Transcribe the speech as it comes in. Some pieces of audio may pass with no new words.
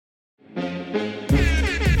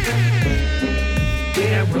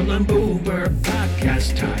Daryl and Boober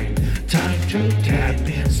podcast time. Time to tap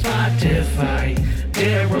in Spotify.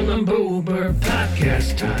 Daryl and Boober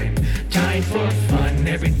podcast time. Time for fun,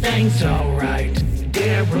 everything's alright.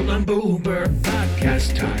 Daryl and Boober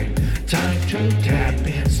podcast time. Time to tap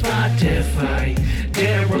in Spotify.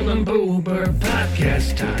 Daryl and Boober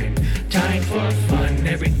podcast time. Time for fun,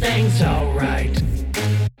 everything's alright.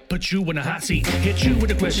 Put you in a hot seat, hit you with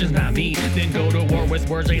the questions, not me. Then go to war with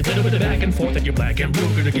words, a little bit of back and forth, and you're black and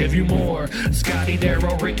blue, gonna give you more. Scotty,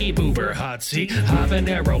 Darrow, Ricky, Boober, hot seat,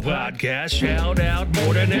 habanero podcast, shout out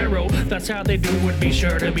more than arrow. That's how they do it. Be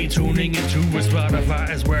sure to be tuning into it. Spotify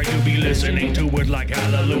is where you'll be listening to it like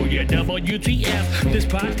hallelujah. WTF, this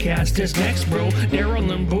podcast is next, bro.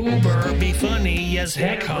 Daryl and Boober be funny as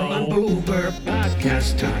heck, ho. Daryl and Boober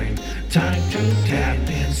podcast time. Time to tap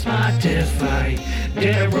in Spotify.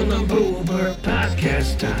 Daryl and Boober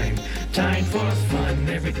podcast time. Time for fun,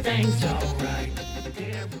 everything's alright.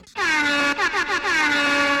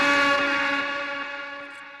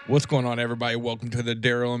 What's going on, everybody? Welcome to the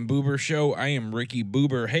Daryl and Boober Show. I am Ricky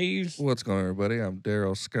Boober Hayes. What's going on, everybody? I'm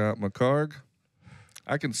Daryl Scott McCarg.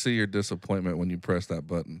 I can see your disappointment when you press that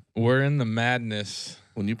button. We're in the madness.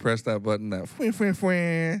 When you press that button, that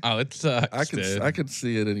Oh, it sucks, dude. I can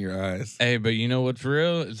see it in your eyes. Hey, but you know what's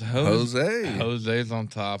real? It's Jose. Jose's on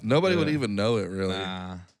top. Nobody would even know it, really.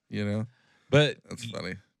 Nah. You know? But that's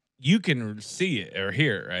funny. You can see it or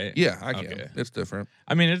hear it, right? Yeah, I can. Okay. It's different.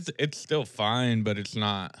 I mean, it's still fine, but it's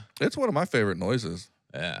not. It's one of my favorite noises.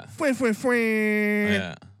 Yeah.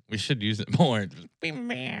 Yeah. We should use it more.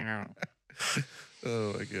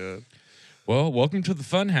 Oh, my God. Well, welcome to the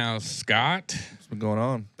Funhouse, Scott. What's been going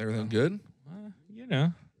on? Everything good? You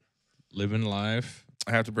know, living life.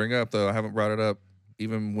 I have to bring up, though, I haven't brought it up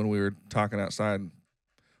even when we were talking outside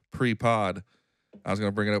pre-pod. I was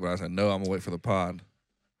going to bring it up, but I said, no, I'm going to wait for the pod.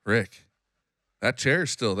 Rick, that chair is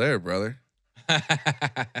still there, brother.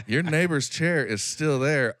 Your neighbor's chair is still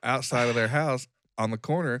there outside of their house on the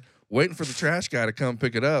corner, waiting for the trash guy to come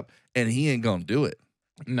pick it up, and he ain't going to do it.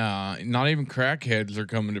 Nah, not even crackheads are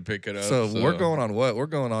coming to pick it up. So we're going on what? We're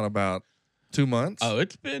going on about 2 months. Oh,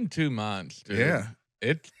 it's been 2 months, dude. Yeah.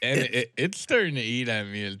 It's starting to eat at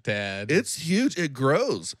me a tad. It's huge. It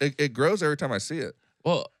grows. It grows every time I see it.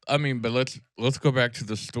 Well, I mean, but let's go back to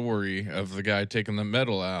the story of the guy taking the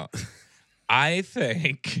metal out. I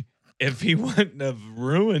think if he wouldn't have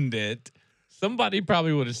ruined it, somebody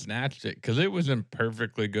probably would have snatched it because it was in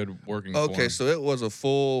perfectly good working form. Okay, so it was a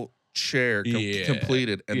full chair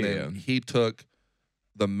completed, and then he took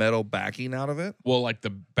the metal backing out of it. Well, like the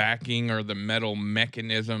backing or the metal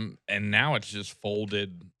mechanism, and now it's just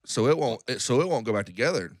folded. So it won't go back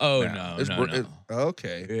together. Oh now. No.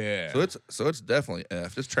 Okay. Yeah. So it's definitely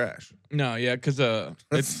effed. It's trash. No, yeah, because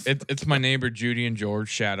it's my neighbor Judy and George.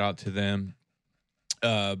 Shout out to them.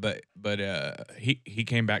 But he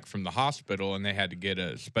came back from the hospital and they had to get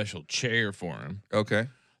a special chair for him. Okay.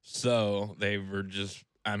 So they were just.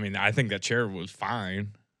 I mean, I think that chair was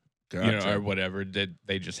fine. Gotcha. You know, or whatever.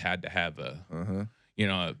 They just had to have a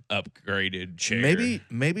a upgraded chair.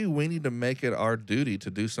 Maybe we need to make it our duty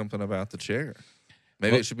to do something about the chair.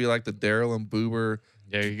 Maybe it should be like the Daryl and Boober.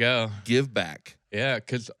 There you go. Give back. Yeah,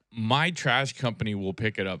 because my trash company will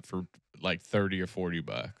pick it up for like $30 or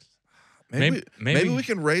 $40. Maybe we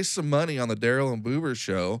can raise some money on the Daryl and Boober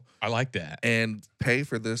show. I like that. And pay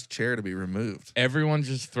for this chair to be removed. Everyone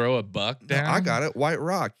just throw a buck down. No, I got it. White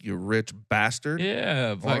Rock, you rich bastard.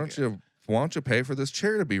 Yeah. Why don't you pay for this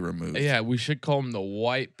chair to be removed? Yeah, we should call him the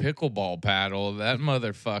white pickleball paddle. That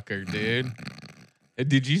motherfucker, dude.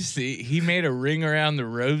 Did you see? He made a ring around the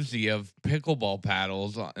rosy of pickleball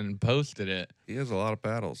paddles and posted it. He has a lot of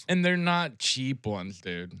paddles. And they're not cheap ones,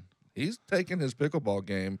 dude. He's taking his pickleball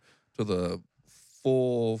game to the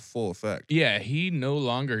full effect. Yeah, he no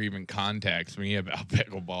longer even contacts me about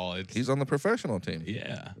pickleball. He's on the professional team.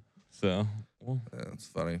 Yeah. So, well, that's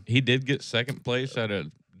funny. He did get second place at a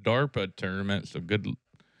DARPA tournament, so good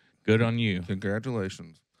on you.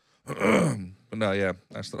 Congratulations. But no, yeah,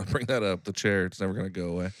 I still bring that up. The chair, it's never going to go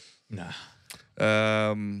away. Nah.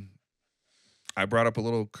 I brought up a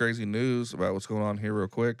little crazy news about what's going on here real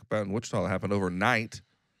quick about in Wichita that happened overnight.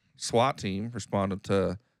 SWAT team responded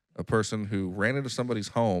to a person who ran into somebody's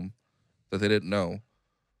home that they didn't know.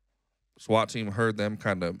 SWAT team heard them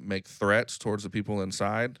kind of make threats towards the people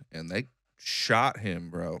inside, and they shot him,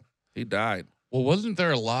 bro. He died. Well, wasn't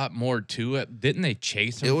there a lot more to it? Didn't they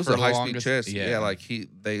chase him? It was for a high-speed longest? chase. Yeah, Yeah, like he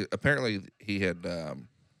had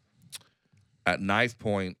at knife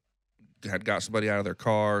point had got somebody out of their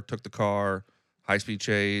car, took the car, high-speed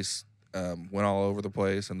chase, went all over the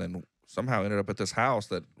place, and then somehow ended up at this house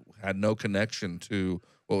that had no connection to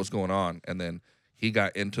what was going on. And then he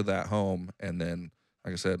got into that home, and then,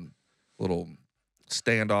 like I said, little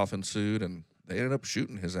standoff ensued, and they ended up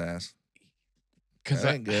shooting his ass. Because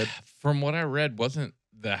That ain't good. From what I read, wasn't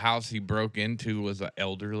the house he broke into was an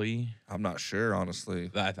elderly? I'm not sure,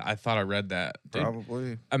 honestly. I thought I read that. Dude,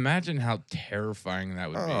 Probably. imagine how terrifying that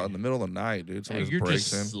would Oh, in be. the middle of the night, dude. Yeah, Somebody you're just breaks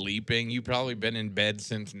just in. sleeping. You've probably been in bed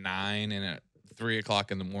since 9, and at 3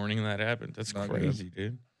 o'clock in the morning that happened. That's Not crazy,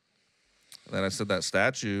 dude. And then I said that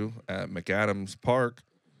statue at McAdams Park,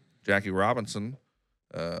 Jackie Robinson,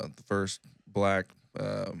 the first black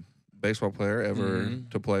baseball player ever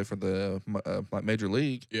to play for the Major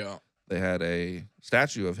League. Yeah. They had a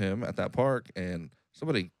statue of him at that park, and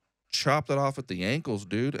somebody chopped it off at the ankles,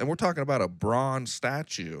 dude. And we're talking about a bronze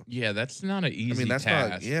statue. Yeah, that's not an easy that's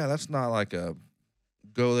task. that's not like a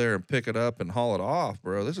go there and pick it up and haul it off,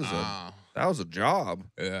 bro. This is that was a job.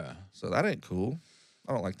 Yeah. So that ain't cool.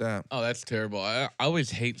 I don't like that. Oh, that's terrible. I always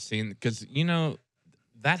hate seeing, because,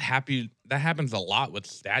 that happens a lot with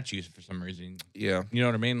statues for some reason. Yeah. You know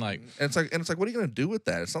what I mean? Like, And it's like, what are you gonna do with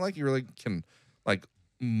that? It's not like you really can like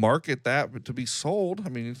market that to be sold. I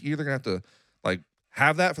mean, you're either gonna have to like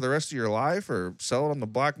have that for the rest of your life or sell it on the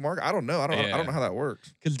black market. I don't know. I don't know how that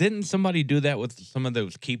works. because didn't somebody do that with some of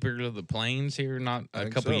those keepers of the planes here not I a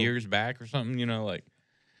think couple so. years back or something? Like,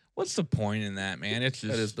 what's the point in that, man? It's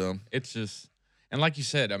just That is dumb. It's just, and like you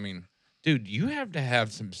said, I mean, dude, you have to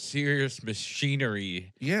have some serious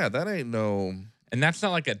machinery, Yeah, that ain't no and that's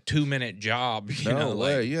not like a 2-minute job. no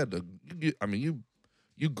way. Like, You had to.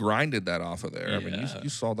 You grinded that off of there. I mean, Yeah. you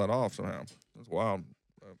sawed that off somehow. That's wild.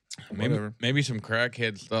 Whatever. maybe some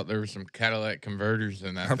crackheads thought there were some Cadillac converters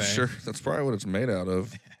in that I'm thing. sure that's probably what it's made out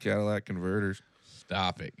of. Cadillac converters.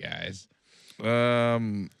 Stop it, guys.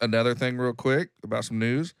 Another thing, real quick, about some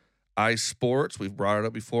news. Ice Sports, we've brought it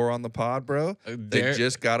up before on the pod, bro. They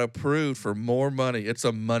just got approved for more money. It's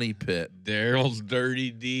a money pit. Daryl's dirty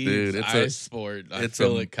deeds. Dude, it's Ice Sport. I it's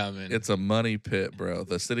feel a- it coming. It's a money pit, bro.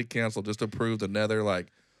 The city council just approved another like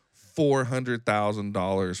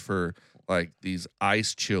 $400,000 for like these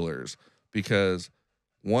ice chillers because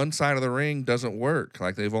one side of the ring doesn't work.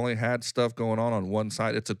 Like they've only had stuff going on one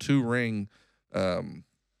side. It's a 2-ring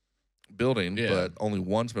building, Yeah. but only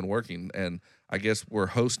one's been working. And I guess we're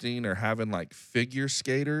hosting or having like figure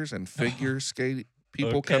skaters and figure skate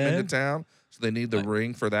people come Okay. into town. So they need the Like-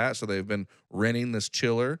 ring for that. So they've been renting this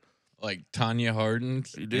chiller. like Tanya Hardin,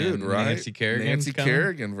 Dude, and right? Nancy Kerrigan. Nancy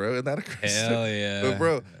Kerrigan, bro. Isn't that a crazy? Hell yeah. But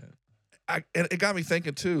bro, and it got me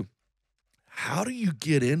thinking too. How do you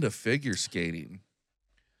get into figure skating?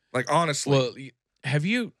 Like honestly, Well,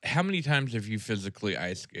 how many times have you physically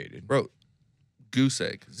ice skated? bro, goose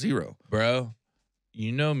egg 0. Bro,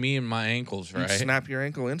 you know me and my ankles, You right? snap your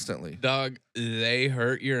ankle instantly. Dog, they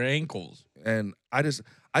hurt your ankles. And I just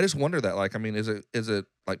wonder that. Like, I mean, is it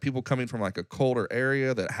like people coming from like a colder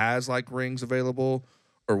area that has like rings available,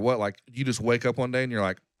 or what? Like, you just wake up one day and you're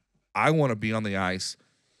like, I want to be on the ice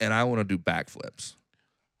and I want to do backflips.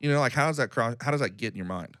 Like how does that get in your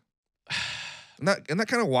mind? Isn't that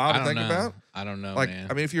kind of wild to think about? I don't know, Like, man.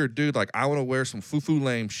 I mean, if you're a dude, like I want to wear some foo-foo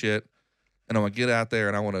lame shit, and I'm gonna get out there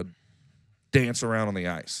and I want to dance around on the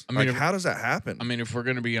ice. I mean, like, how does that happen? I mean, if we're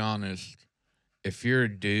gonna be honest, if you're a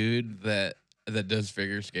dude that does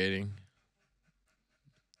figure skating,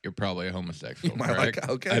 you're probably a homosexual. You might like- correct?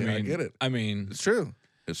 okay, I get it. I mean, It's true.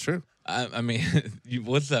 It's true. I mean,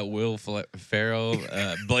 what's that? Will Ferrell,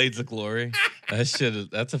 Blades of Glory. That's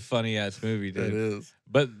a funny ass movie, dude. It is.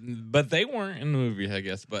 But they weren't in the movie, I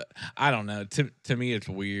guess. But I don't know. To me, it's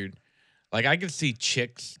weird. Like I could see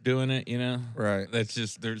chicks doing it, Right. That's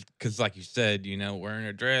just because, like you said, wearing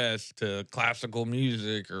a dress to classical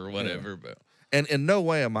music or whatever. But And in no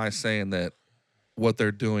way am I saying that what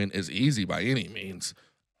they're doing is easy by any means.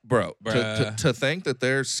 Bro, to think that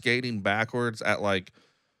they're skating backwards at like,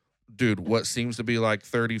 dude, what seems to be like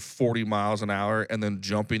 30, 40 miles an hour and then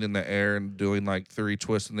jumping in the air and doing like 3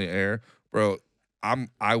 twists in the air, bro,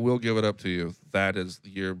 I will give it up to you.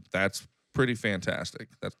 That's pretty fantastic.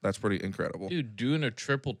 That's pretty incredible. dude, doing a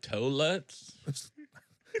triple toe lutz?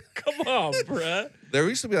 Come on, bruh. There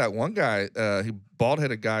used to be that one guy, he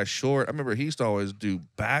bald-headed guy, short. I remember he used to always do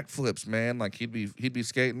backflips, man. Like he'd be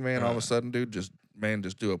skating, man. All of a sudden, dude, just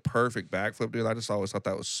do a perfect backflip, dude. I just always thought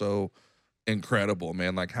that was so incredible,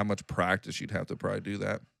 man. Like how much practice you'd have to probably do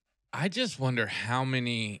that. I just wonder how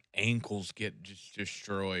many ankles get just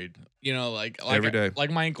destroyed. Like Every day. Like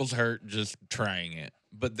my ankles hurt just trying it,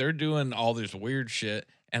 but they're doing all this weird shit,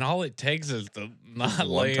 and all it takes is to not One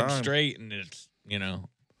lay 'em time. straight, and it's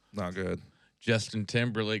Not good. Justin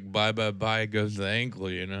Timberlake, bye goes the ankle.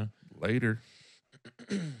 Later.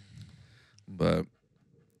 But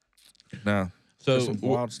No. So There's some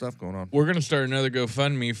wild stuff going on. we're gonna start another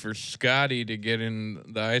GoFundMe for Scotty to get in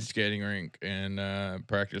the ice skating rink and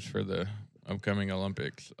practice for the upcoming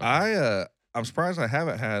Olympics. I'm surprised I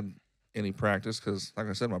haven't had any practice because, like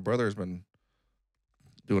I said, my brother has been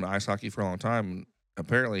doing ice hockey for a long time.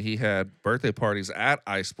 Apparently, he had birthday parties at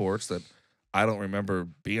ice sports that I don't remember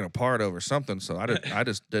being a part of or something. So I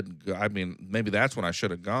just didn't go. I mean, maybe that's when I should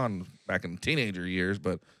have gone back in teenager years,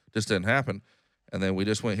 but just didn't happen. And then we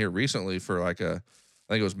just went here recently for I think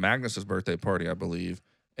it was Magnus's birthday party, I believe.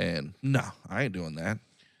 And no, I ain't doing that.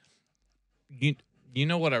 You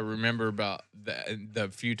know what I remember about the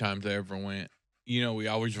few times I ever went? We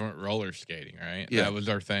always went roller skating, right? Yeah. That was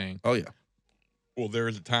our thing. Oh, yeah. Well, there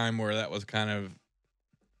was a time where that was kind of,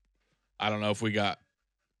 I don't know if we got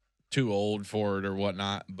too old for it or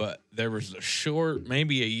whatnot, but there was a short,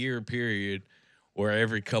 maybe a year period where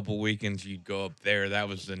every couple weekends you'd go up there. That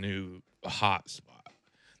was the new hot spot.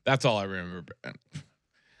 That's all I remember.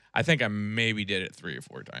 I think I maybe did it 3 or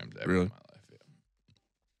 4 times ever Really? in my life.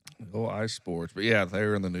 Yeah. Oh, ice sports. But yeah,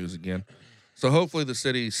 they're in the news again. So hopefully the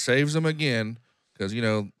city saves them again because,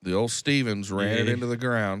 the old Stevens ran it into the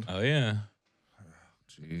ground. Oh, yeah.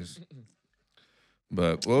 Jeez.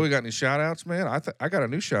 But, we got any shout-outs, man? I got a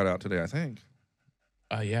new shout-out today, I think.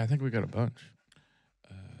 Yeah, I think we got a bunch.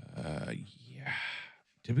 Yeah.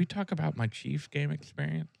 Did we talk about my Chiefs game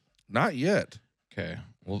experience? Not yet. Okay,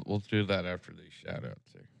 we'll do that after these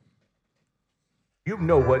shout-outs here. You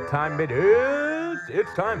know what time it is.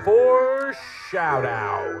 It's time for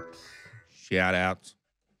shout-outs. Shout-outs.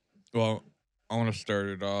 Well, I want to start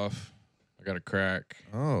it off. I got a crack.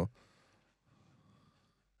 Oh.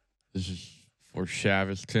 This is for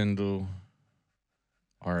Chavis Tyndall.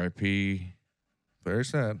 R.I.P. Very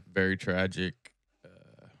sad. Very tragic.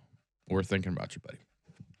 We're thinking about you, buddy.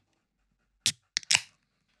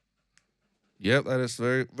 Yep, that is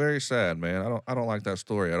very, very sad, man. I don't like that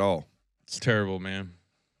story at all. It's terrible, man.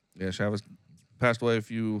 Yeah, Chavis passed away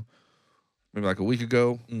maybe like a week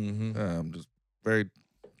ago. Mm-hmm. Just very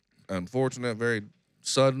unfortunate, very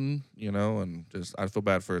sudden, and just I feel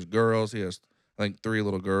bad for his girls. He has, I think, 3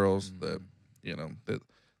 little girls that, that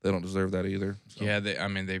they don't deserve that either. So. Yeah,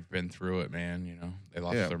 they've been through it, man. They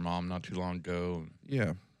lost their mom not too long ago.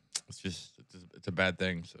 Yeah. It's a bad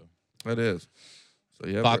thing, so. It is. So,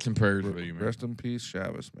 yeah. Thoughts and prayers with you, man. Rest in peace,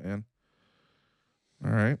 Chavis, man.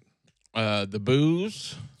 All right. The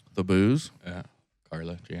booze. The booze. Yeah.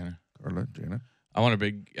 Carla, Jana. I want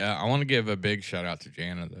to give a big shout out to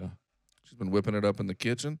Jana though. She's been whipping it up in the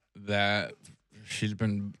kitchen. That she's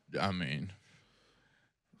been. Flip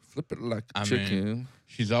it like a chicken.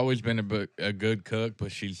 She's always been a good cook,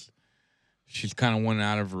 but she's kind of went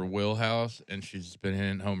out of her wheelhouse and she's been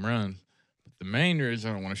hitting home runs. But the main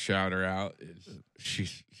reason I want to shout her out is she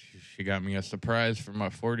got me a surprise for my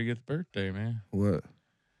 40th birthday, man. What?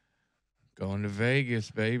 Going to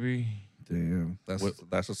Vegas, baby. Damn,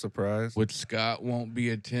 that's a surprise. Which Scott won't be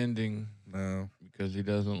attending. No, because he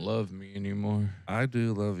doesn't love me anymore. I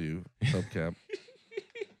do love you, Hubcap.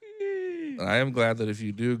 And I am glad that if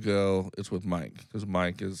you do go, it's with Mike because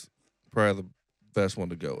Mike is probably the best one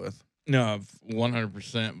to go with. No,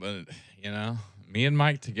 100%. But me and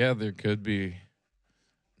Mike together could be.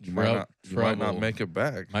 You might not make it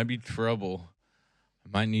back. Might be trouble. I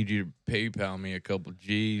might need you to PayPal me a couple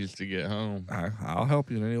G's to get home. I'll help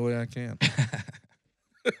you in any way I can.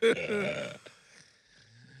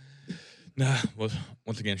 Nah,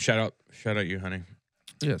 once again, shout out you, honey.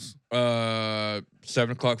 Yes. 7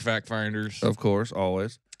 o'clock fact finders. Of course,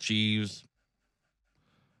 always. Cheese.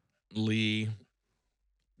 Lee.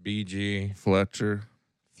 BG. Fletcher.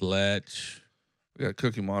 Fletch. We got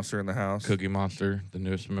Cookie Monster in the house. Cookie Monster, the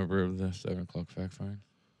newest member of the 7 o'clock fact find.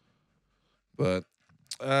 But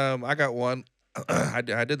I got one. I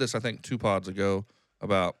did this, I think, 2 pods ago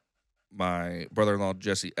about my brother-in-law,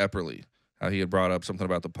 Jesse Epperly, how he had brought up something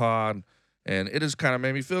about the pod. And it just kind of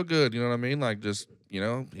made me feel good. You know what I mean? Like, just,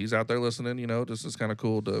 he's out there listening, just is kind of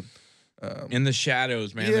cool to. In the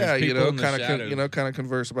shadows, man. Yeah, kind of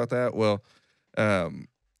converse about that. Well,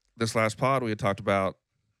 this last pod, we had talked about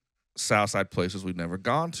Southside places we'd never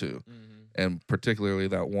gone to. Mm-hmm. And particularly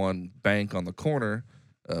that one bank on the corner,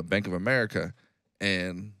 Bank of America.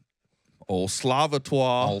 And old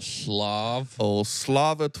Slavatois. Old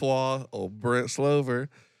Slavatois, old Brent Slover,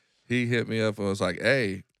 he hit me up and was like,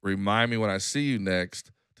 hey, remind me when I see you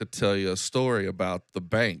next to tell you a story about the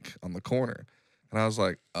bank on the corner. And I was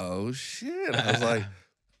like, oh, shit. I was like,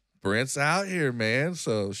 Brent's out here, man.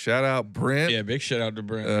 So shout out Brent. Yeah, big shout out to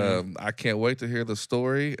Brent. I can't wait to hear the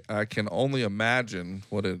story. I can only imagine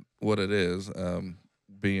what it is.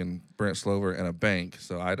 being Brent Slover in a bank.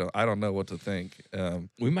 So I don't know what to think.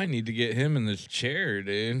 We might need to get him in this chair,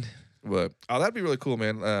 dude. But that'd be really cool,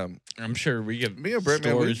 man. I'm sure we get Me and Brent,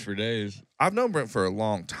 man, stories for days. I've known Brent for a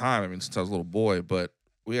long time. I mean, since I was a little boy, but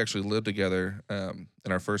we actually lived together in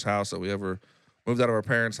our first house that we ever moved out of our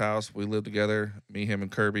parents' house. We lived together, me, him, and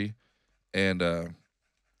Kirby. And,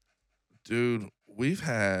 dude, we've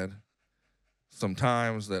had some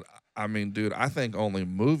times that, I mean, dude, I think only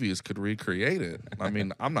movies could recreate it. I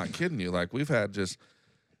mean, I'm not kidding you. Like, we've had just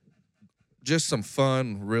some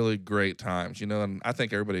fun, really great times, you know, and I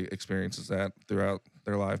think everybody experiences that throughout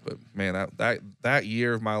their life. But, man, that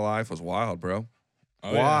year of my life was wild, bro.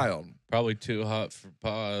 Oh, yeah. Wild. Probably too hot for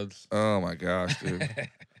pods. Oh my gosh, dude.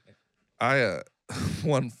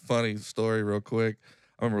 One funny story real quick.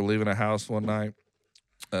 I remember leaving a house one night.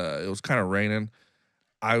 It was kind of raining.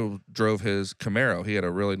 I drove his Camaro. He had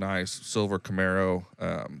a really nice silver Camaro.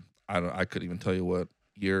 I couldn't even tell you what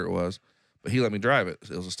year it was, but he let me drive it.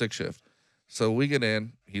 It was a stick shift. So we get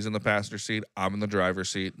in. He's in the passenger seat. I'm in the driver's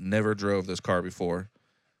seat. Never drove this car before.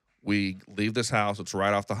 We leave this house. It's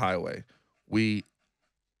right off the highway. We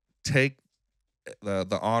take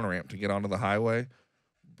the on-ramp to get onto the highway.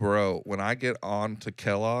 Bro, when I get on to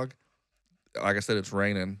Kellogg, like I said, it's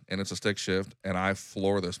raining and it's a stick shift, and I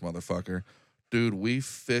floor this motherfucker. Dude, we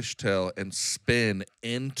fishtail and spin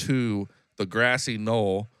into the grassy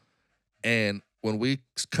knoll, and when we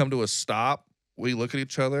come to a stop, we look at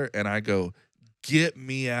each other, and I go, "Get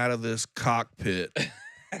me out of this cockpit."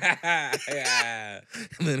 Yeah.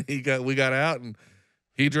 And then we got out, and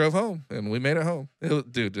he drove home, and we made it home. It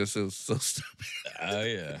was so stupid. Oh,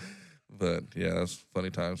 yeah. But, yeah, that's funny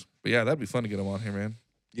times. But, yeah, that'd be fun to get him on here, man.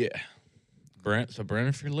 Yeah. Brent,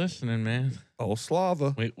 if you're listening, man, Oh,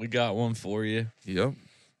 Slava. we got one for you. Yep.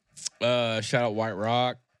 Shout out White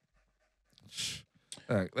Rock.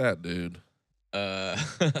 That dude.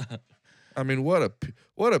 I I mean, what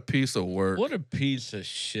a piece of work. What a piece of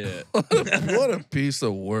shit. What a piece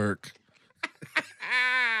of work.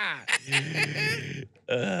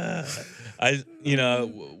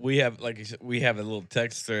 We have, like you said, we have a little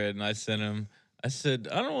text thread, and I sent him. I said,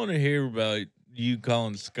 I don't want to hear about you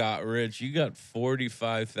calling Scott rich. You got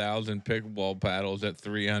 45,000 pickleball paddles at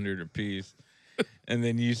 $300 a piece. And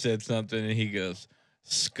then you said something, and he goes,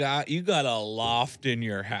 Scott, you got a loft in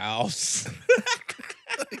your house.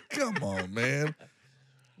 Come on, man.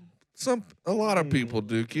 A lot of people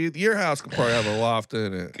do, Keith. Your house could probably have a loft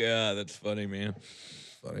in it. God, that's funny, man.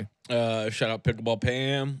 Funny. Shout out Pickleball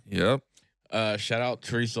Pam. Yep. Shout out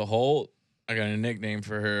Teresa Holt. I got a nickname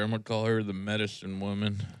for her. I'm going to call her the medicine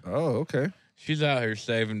woman. Oh, okay. She's out here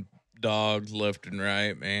saving dogs left and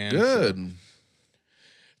right, man. Good.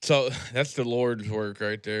 So that's the Lord's work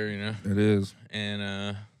right there, you know. It is.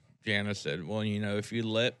 And Jana said, well, you know, if you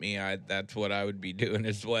let me, that's what I would be doing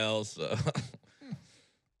as well. So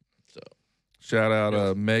Shout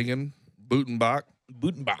out Megan Butenbach.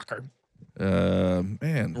 Butenbacher.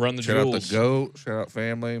 Man. Run the shout jewels. out the GOAT. Shout out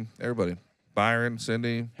family. Everybody. Byron,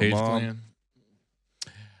 Cindy, my Hayes mom. Clan.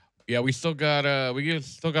 Yeah, we still got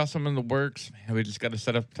some in the works. Man, we just got to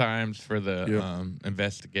set up times for the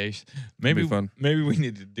investigation. Maybe Be fun. Maybe we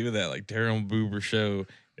need to do that, like Daryl Boober Show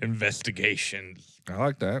investigations. I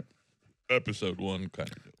like that. Episode 1 kind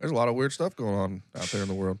of. There's a lot of weird stuff going on out there in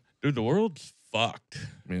the world. Dude, the world's fucked.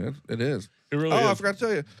 I mean, it is. It really I is. forgot to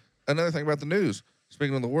tell you another thing about the news.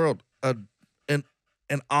 Speaking of the world, an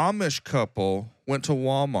Amish couple went to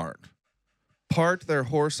Walmart, parked their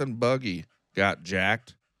horse and buggy, got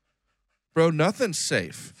jacked. Bro, nothing's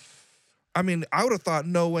safe. I mean, I would have thought,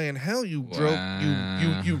 no way in hell you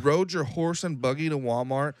you rode your horse and buggy to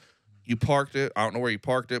Walmart. You parked it. I don't know where you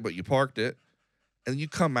parked it, but you parked it, and you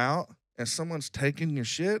come out and someone's taking your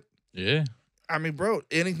shit. Yeah. I mean, bro,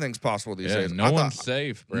 anything's possible these days. No one's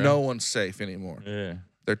safe, bro. No one's safe anymore. Yeah.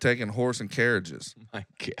 They're taking horse and carriages. My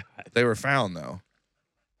God. They were found, though.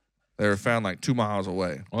 They were found like 2 miles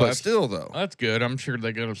away. Well, But still, though. That's good. I'm sure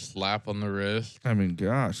they got a slap on the wrist. I mean,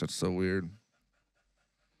 gosh, that's so weird.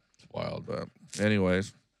 It's wild. But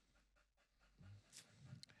anyways,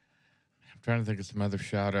 I'm trying to think of some other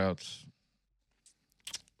shout outs.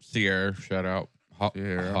 Sierra, shout out.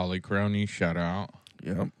 Sierra. Holly Crony, shout out.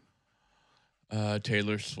 yep,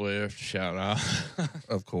 Taylor Swift, shout out.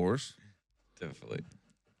 of course. Definitely.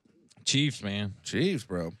 Chiefs, man. Chiefs,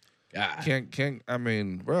 bro. God. Can't. I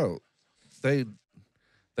mean, bro, they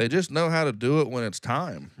just know how to do it when it's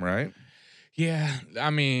time, right? Yeah, I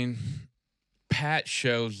mean, Pat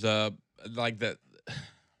shows up like that.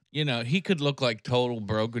 You know, he could look like total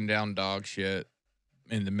broken down dog shit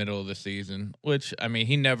in the middle of the season, which, I mean,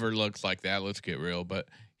 he never looks like that. Let's get real. But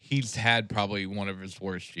he's had probably one of his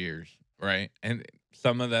worst years, right? And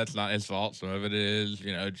some of that's not his fault. Some of it is,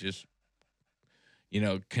 just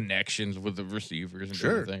connections with the receivers and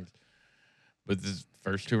Sure. different things. But the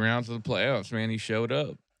first 2 rounds of the playoffs, man, he showed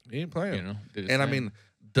up. He ain't playing. Did his And I thing. mean,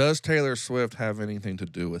 does Taylor Swift have anything to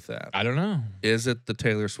do with that? I don't know. Is it the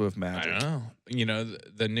Taylor Swift I magic? don't know.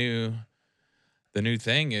 The new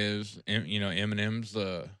thing is, Eminem's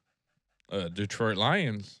Detroit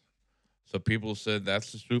Lions. So people said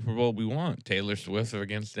that's the Super Bowl we want. Taylor Swift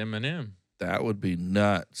against Eminem. That would be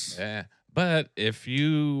nuts. Yeah. But if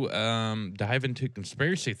you dive into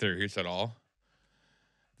conspiracy theories at all,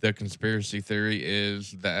 the conspiracy theory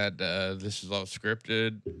is that this is all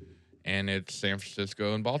scripted and it's San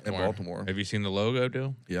Francisco and Baltimore. Have you seen the logo,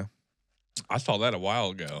 Dill? Yeah. I saw that a while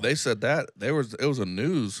ago. They said that it was a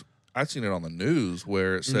news. I seen it on the news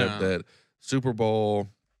where it said that Super Bowl,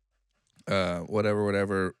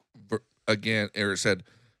 whatever. Again, or it said,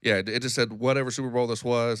 it just said whatever Super Bowl this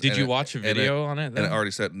was. Did you watch a video on it? And it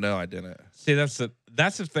already said no, I didn't. See, that's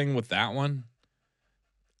the thing with that one.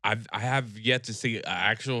 I have yet to see an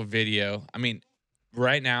actual video. I mean,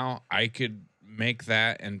 right now I could make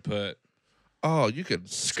that and put. Oh, you could.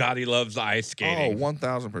 Scotty loves ice skating.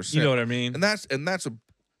 1,000%. You know what I mean? And that's a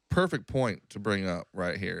perfect point to bring up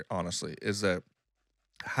right here. Honestly, is that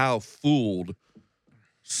how fooled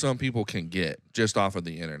some people can get just off of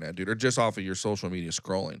the internet, dude, or just off of your social media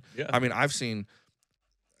scrolling. Yeah. I mean, I've seen,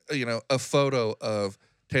 a photo of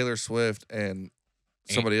Taylor Swift and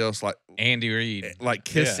somebody else like Andy Reid, like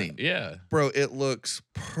kissing. Yeah. Bro, it looks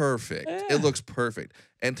perfect. Yeah. It looks perfect.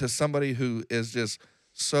 And to somebody who is just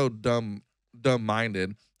so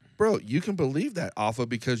dumb-minded, bro, you can believe that off of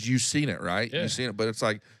because you've seen it, right? Yeah. You've seen it, but it's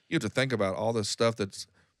like you have to think about all this stuff that's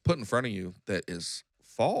put in front of you that is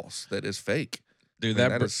false, that is fake. Dude, I mean,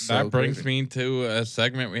 that that is so brings crazy. me to a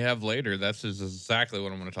segment we have later. That's exactly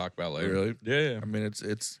what I'm going to talk about later. Really? Yeah. I mean, it's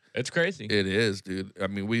Crazy. it is, dude. I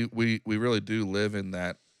mean, we really do live in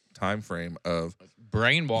that time frame of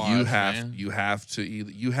Brainwashed. you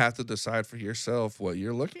have to decide for yourself what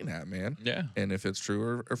you're looking at, man. Yeah. And if it's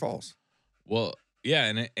true or false. Well, yeah,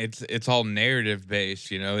 and it's all narrative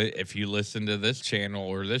based. If you listen to this channel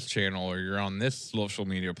or you're on this social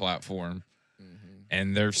media platform,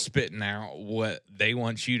 and they're spitting out what they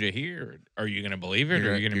want you to hear, are you going to believe it,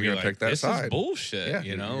 or are you going to be like, take that "This side. is bullshit"? Yeah,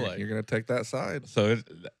 you're you're gonna take that side. So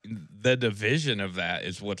the division of that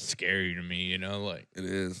is what's scary to me. Like It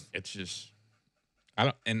is. it's just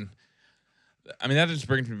I mean that just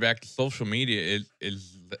brings me back to social media.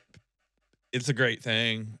 It's a great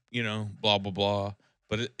thing, blah blah blah.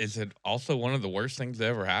 But is it also one of the worst things that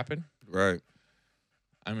ever happened? Right.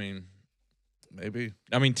 I mean, Maybe.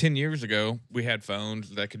 10 years ago, we had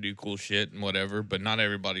phones that could do cool shit and whatever, but not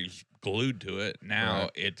everybody's glued to it. Now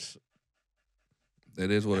Right.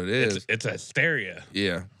 it is what it is. It's a hysteria.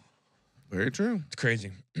 Yeah. Very true. It's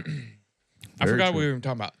crazy. I Very forgot true. we were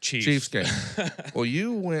talking about Chiefs. Chiefs game. Well,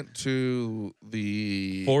 you went to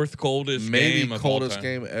the Fourth coldest maybe game of all coldest time.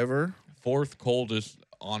 game ever. Fourth coldest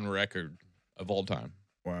on record of all time.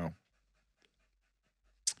 Wow.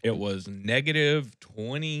 It was negative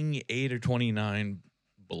 28 or 29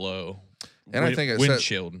 below. And I think it wind set,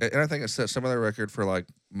 chilled. and I think it set some other record for like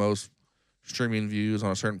most streaming views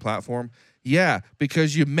on a certain platform. Yeah,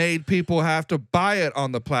 because you made people have to buy it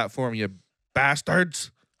on the platform, you bastards.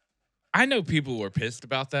 I know people were pissed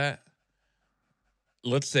about that.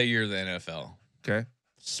 Let's say you're the NFL. Okay.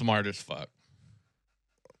 Smart as fuck.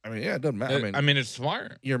 I mean, yeah, it doesn't matter. I mean, it's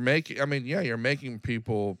smart. you're making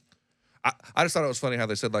people. I just thought it was funny how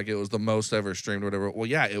they said like it was the most ever streamed or whatever. Well,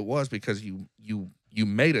 yeah, it was because you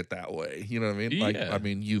made it that way. You know what I mean? Like, Yeah. I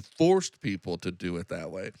mean, you forced people to do it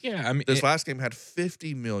that way. Yeah, I mean, This last game had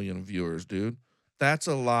 50 million viewers, dude. That's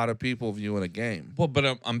a lot of people viewing a game. well,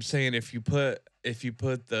 but I'm saying if you put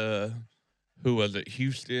the who was it,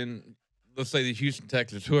 Houston? Let's say the Houston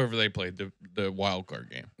Texans, whoever they played the wild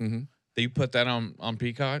card game. Mm-hmm. They put that on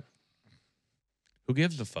Peacock. Who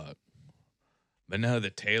gives a fuck? But no, the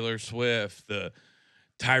Taylor Swift, the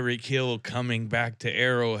Tyreek Hill coming back to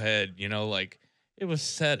Arrowhead, like it was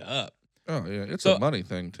set up. Oh yeah, it's So, a money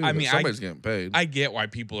thing too. I but mean, somebody's getting paid. I get why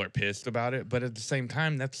people are pissed about it, but at the same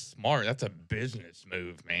time, that's smart. That's a business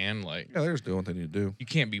move, man. Like, yeah, they're just doing what they need to do. you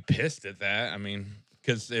can't be pissed at that. I mean,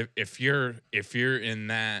 because if you're in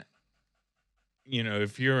that,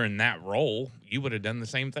 if you're in that role, you would have done the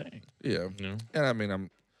same thing. Yeah, and I mean,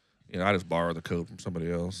 I just borrowed the code from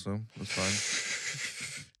somebody else, so that's fine.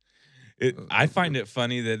 I find it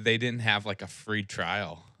funny that they didn't have like a free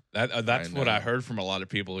trial. That's what I heard from a lot of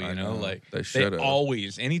people. I know. Like They they should've.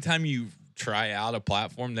 always, anytime you try out a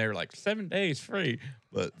platform, they're like 7 days free.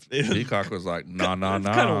 But it was, Peacock was like, nah. it's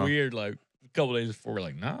kind of weird. Like a couple days before, we're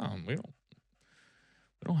like, nah, we don't.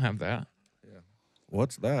 We don't have that.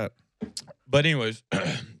 What's that? But anyways,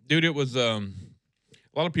 dude, it was a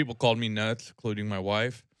lot of people called me nuts, including my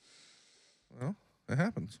wife, Well, it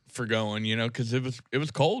happens. for going, because it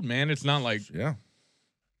was cold, man. It's not like Yeah.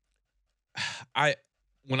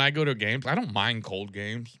 when I go to games, I don't mind cold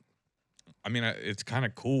games. I mean, it's kind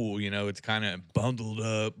of cool, it's kind of bundled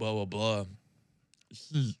up, blah, blah, blah.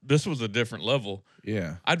 This was a different level.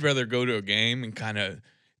 Yeah. I'd rather go to a game and kind of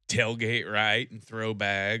tailgate right and throw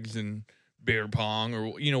bags and beer pong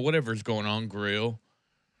or, whatever's going on, grill.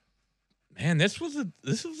 Man, this was a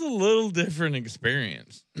little different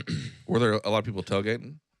experience. Were there a lot of people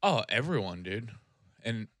tailgating? Oh, everyone, dude.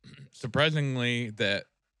 And surprisingly that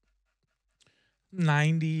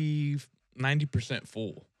 90%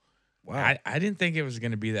 full. Wow. I didn't think it was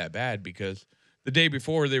going to be that bad because the day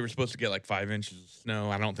before they were supposed to get like 5 inches of snow.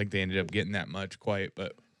 I don't think they ended up getting that much quite,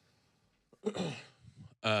 but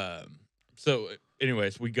so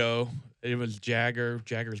anyways, we go. It was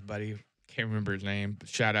Jagger's buddy. Can't remember his name. But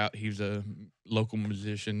shout out, he's a local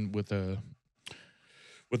musician with a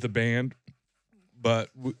band. But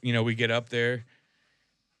we get up there,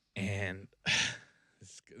 and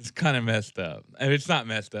it's kind of messed up. I mean, it's not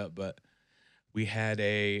messed up, but we had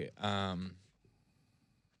a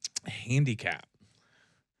handicap.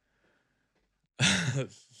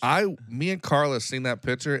 Me and Carla seen that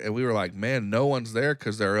picture, and we were like, man, no one's there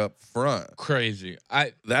because they're up front. Crazy.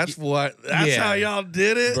 That's Yeah. how y'all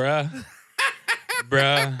did it? Bruh.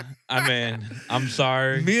 I mean, I'm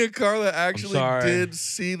sorry. Me and Carla actually sorry. did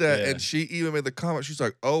see that, Yeah. and she even made the comment. She's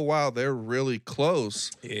like, oh, wow, they're really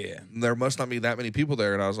close. Yeah. There must not be that many people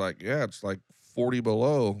there. And I was like, yeah, it's like 40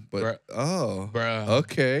 below. But, Bruh.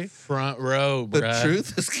 okay. Front row, The bruh.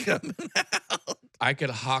 truth is coming out. I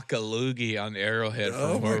could hawk a loogie on Arrowhead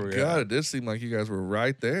Oh, from where my we God. are. It did seem like you guys were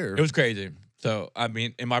right there. It was crazy. So, I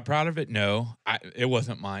mean, am I proud of it? No. It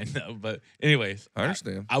wasn't mine, though. But anyways. I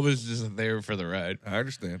understand. I was just there for the ride. I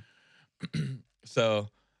understand. So,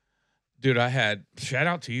 dude, shout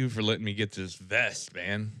out to you for letting me get this vest,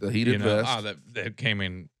 man. The heated vest? Oh, that came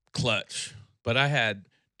in clutch. But I had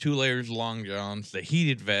 2 layers of long johns, the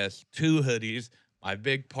heated vest, 2 hoodies, my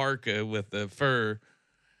big parka with the fur,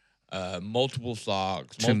 multiple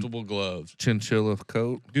socks, multiple gloves. Chinchilla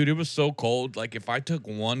coat. Dude, it was so cold. Like, if I took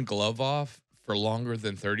one glove off for longer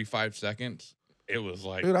than 35 seconds, it was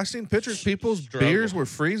like Dude, I seen pictures. People's struggle. beers were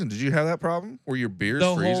freezing. Did you have that problem? Were your beers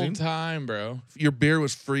the freezing? whole time, bro. Your beer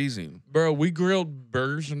was freezing. Bro, we grilled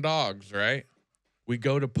burgers and dogs, right? We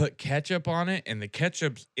go to put ketchup on it, and the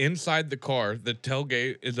ketchup's inside the car. The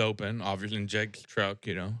tailgate is open, obviously, in Jake's truck,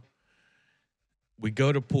 We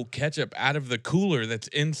go to pull ketchup out of the cooler that's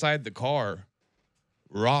inside the car.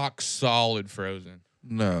 Rock solid frozen.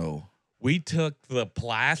 No. We took the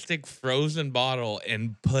plastic frozen bottle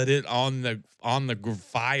and put it on the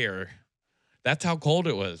fire. That's how cold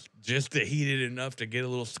it was, just to heat it enough to get a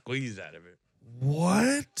little squeeze out of it.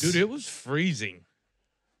 What? Dude, it was freezing.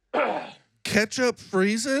 Ketchup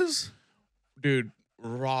freezes? Dude,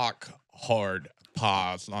 rock hard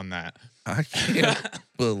pause on that. I can't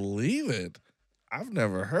believe it. I've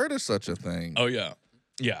never heard of such a thing. Oh, yeah.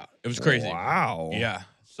 Yeah, it was crazy. Wow. Yeah,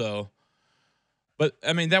 so... But,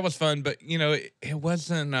 I mean, that was fun, but, it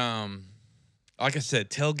wasn't, like I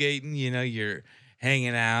said, tailgating, you're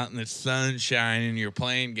hanging out and the sun's shining, you're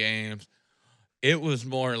playing games. It was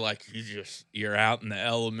more like you're out in the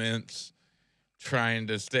elements, trying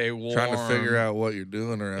to stay warm. Trying to figure out what you're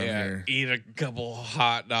doing around here. Eat a couple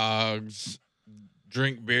hot dogs,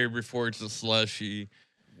 drink beer before it's a slushy.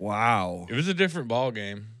 Wow. It was a different ball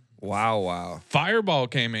game. Wow. Fireball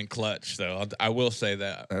came in clutch, though. I will say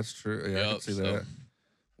that. That's true. Yeah, I Yep, can see so- that.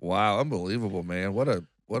 Wow, unbelievable, man. What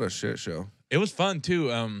a shit show. It was fun too.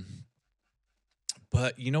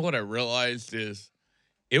 But you know what I realized is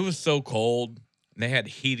it was so cold. And they had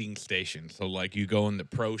heating stations, so like you go in the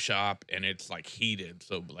pro shop and it's like heated,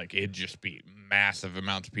 so like it'd just be massive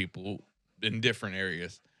amounts of people in different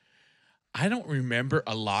areas. I don't remember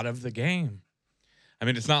a lot of the game. I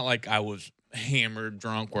mean, it's not like I was hammered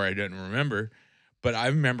drunk where I didn't remember, but I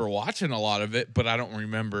remember watching a lot of it. But I don't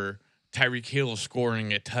remember Tyreek Hill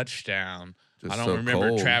scoring a touchdown. Just I don't so remember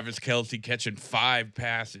cold. Travis Kelce catching 5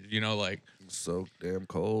 passes, like, So damn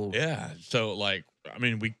cold. yeah. So, like, I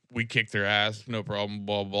mean, we kicked their ass, no problem,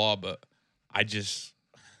 blah, blah, but I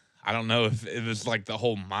don't know if it was like the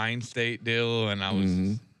whole mind state deal, and I was,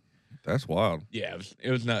 Mhm. That's wild. yeah,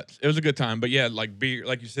 it was nuts. It was a good time, but yeah, like beer,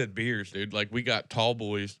 like you said, beers, dude. Like, we got tall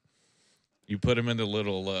boys. You put them into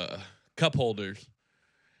little cup holders.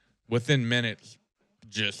 Within minutes,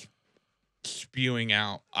 just spewing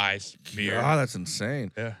out ice beer. God, that's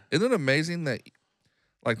insane. Yeah. Isn't it amazing that,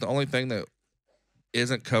 like, the only thing that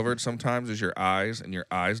isn't covered sometimes is your eyes, and your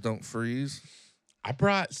eyes don't freeze. I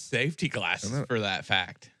brought safety glasses Isn't it- for that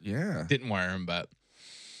fact. Yeah, Didn't wear them, but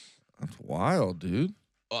that's wild, dude.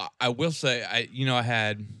 I will say I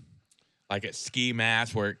had like a ski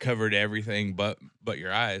mask where it covered everything but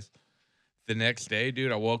your eyes. The next day,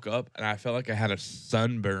 dude, I woke up and I felt like I had a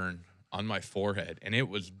sunburn on my forehead, and it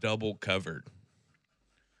was double covered.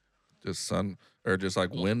 Just sun or just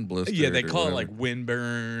like wind blister. Yeah, they call it like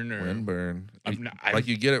windburn or windburn. I've Like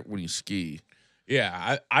you get it when you ski.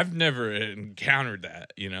 Yeah, I've never encountered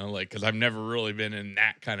that, like because I've never really been in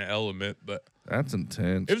that kind of element. But That's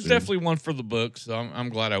intense. it was dude. definitely one for the books. So I'm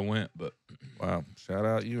glad I went. But Wow. Shout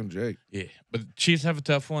out you and Jake. yeah, but the Chiefs have a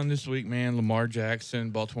tough one this week, man. Lamar Jackson,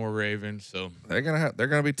 Baltimore Ravens. So They're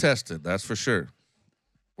gonna be tested. That's for sure.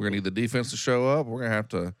 We're gonna need the defense to show up. We're gonna have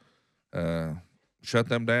to shut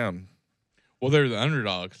them down. well, they're the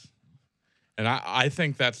underdogs, and I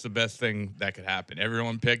think that's the best thing that could happen.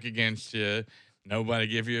 Everyone pick against you. Nobody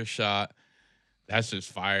give you a shot. That's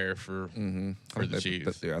just fire for the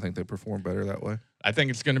Chiefs. Yeah, I think they perform better that way. I think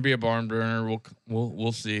it's going to be a barn burner.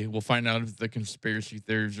 We'll see. We'll find out if the conspiracy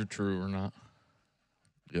theories are true or not.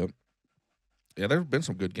 Yep. Yeah, there have been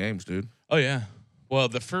some good games, dude. Oh yeah. Well,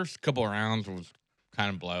 the first couple of rounds was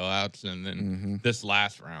kind of blowouts, and then this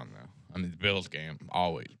last round, though, I mean, the Bills game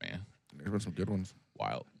always, man, There's been some good ones.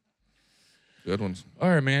 wild. Good ones. All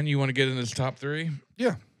right, man. You want to get in this top three?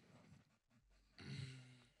 Yeah.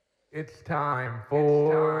 It's time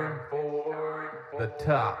for the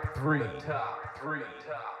top three.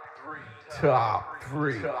 Top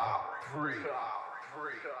three.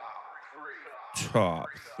 Top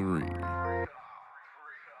three.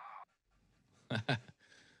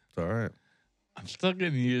 It's all right. I'm still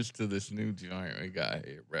getting used to this new joint we got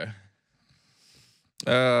here, bro.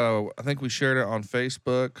 I think we shared it on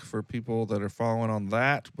Facebook for people that are following on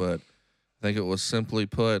that, but I think it was simply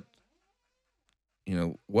put,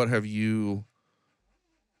 what have you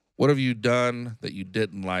done that you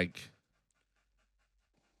didn't like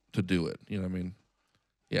to do it? You know what I mean?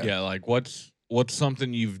 Yeah, like what's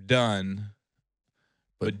something you've done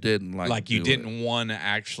But didn't like you do didn't want to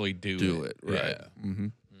actually do it, right? Yeah. Mm-hmm.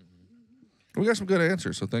 We got some good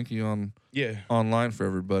answers, so thank you Yeah. online for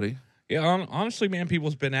everybody. Yeah, honestly, man,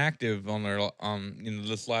 people's been active on their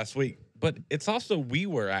this last week, but it's also we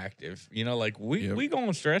were active. Like we go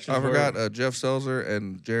on stretches. I where- forgot Jeff Selzer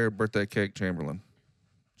and Jared Birthday Cake Chamberlain.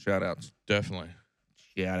 Shout outs. Definitely.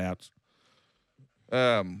 Shout outs.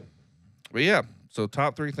 But yeah, so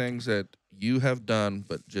top three things that you have done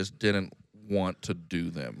but just didn't want to do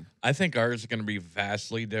them. I think ours is going to be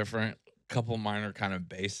vastly different. A couple of mine are kind of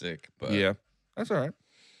basic, but Yeah, that's all right.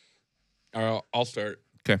 All right, I'll start.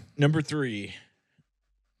 Okay. Number 3,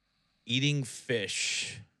 eating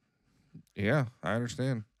fish. Yeah, I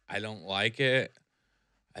understand. I don't like it.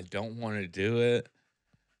 I don't want to do it,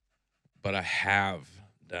 but I have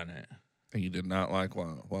done it. And you did not like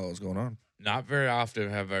while it was going on. Not very often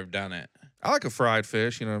have I done it. I like a fried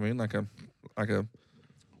fish. You know what I mean? Like a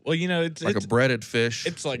Well, it's a breaded fish.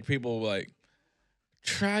 It's like people like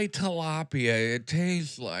try tilapia. It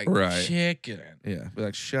tastes like Right. chicken. Yeah, be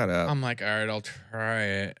like, shut up. I'm like, all right, I'll try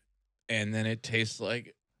it, and then it tastes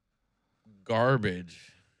like garbage.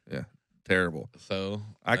 Yeah, terrible. So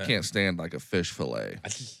I can't stand like a fish fillet. I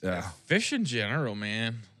just Yeah. fish in general,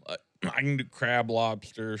 man. Like, I can do crab,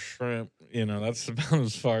 lobster, shrimp. That's about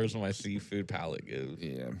as far as my seafood palate goes.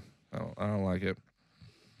 Yeah, I don't like it.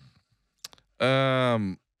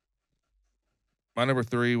 My number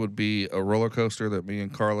 3 would be a roller coaster that me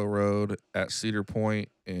and Carlo rode at Cedar Point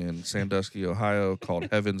in Sandusky, Ohio, called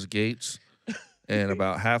Heaven's Gates. And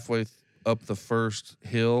about halfway up the first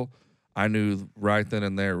hill, I knew right then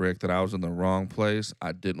and there, Rick, that I was in the wrong place.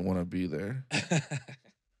 I didn't want to be there.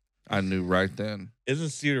 I knew right then. Isn't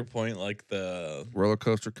Cedar Point like the Roller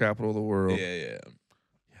coaster capital of the world. Yeah.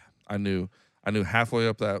 I knew halfway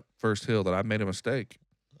up that first hill that I made a mistake.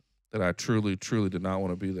 That I truly, truly did not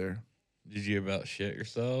want to be there. Did you about shit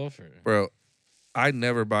yourself? Or? Bro, I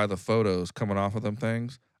never buy the photos coming off of them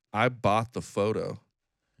things. I bought the photo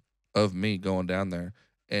of me going down there.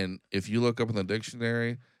 And if you look up in the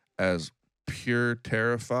dictionary as pure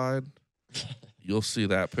terrified, you'll see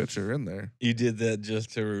that picture in there. You did that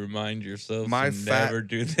just to remind yourself My to never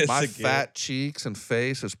do this My again. fat cheeks and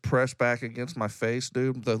face is pressed back against my face,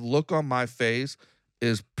 dude. The look on my face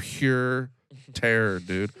is pure terror,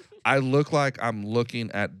 dude. I look like I'm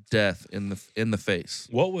looking at death in the face.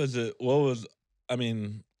 What was it?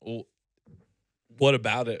 What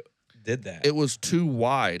about it did that? It was too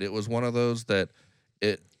wide. It was one of those that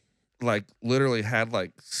it like literally had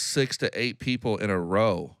like 6 to 8 people in a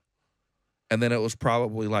row. and then it was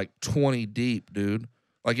probably like 20 deep, dude.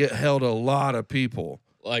 Like it held a lot of people.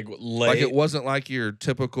 Like Like it wasn't like your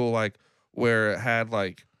typical like where it had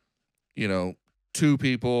like, you know, 2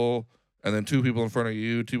 people and then 2 people in front of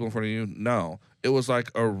you, 2 people in front of you. No, it was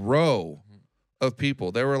like a row of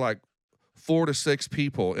people. There were like 4 to 6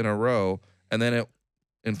 people in a row, and then it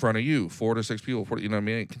in front of you, 4 to 6 people. You know what I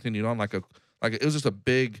mean? It continued on like it was just a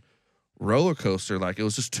big roller coaster. Like it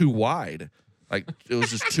was just too wide. Like it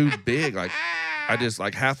was just too big. Like I just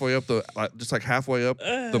like halfway up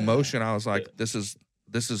the motion, I was like, this is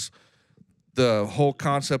the whole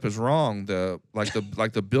concept is wrong. The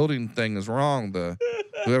building thing is wrong.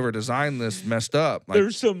 Whoever designed this messed up. Like,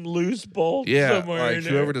 there's some loose bolts somewhere like in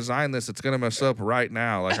whoever there. designed this, it's gonna mess up right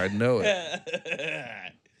now. Like I know it.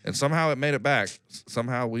 And somehow it made it back.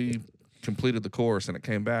 Somehow we completed the course and it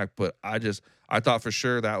came back. But I thought for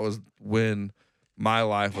sure that was when my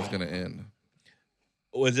life was gonna end.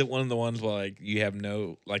 Was it one of the ones where like you have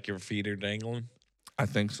like your feet are dangling? I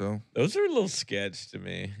think so. Those are a little sketch to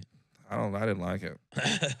me. I didn't like it.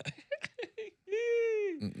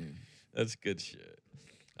 Mm-mm. That's good shit.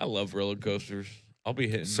 I love roller coasters. I'll be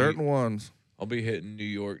hitting Certain ones. I'll be hitting New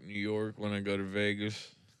York when I go to Vegas.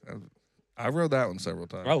 I rode that one several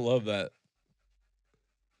times. I love that.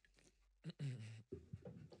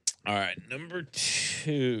 All right, number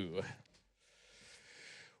 2.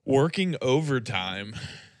 Working overtime.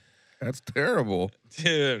 That's terrible.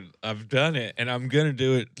 Dude, I've done it, and I'm going to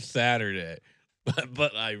do it Saturday.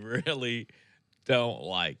 But I really don't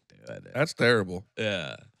like doing it. That's terrible.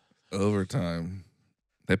 Yeah. Overtime.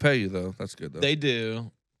 They pay you, though. That's good, though. They do.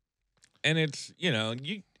 And it's,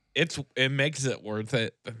 it makes it worth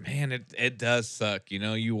it. But, man, it does suck.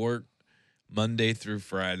 You work Monday through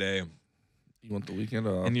Friday. You want the weekend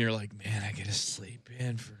off. And you're like, man, I get to sleep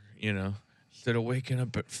in for, instead of waking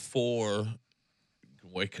up at 4, you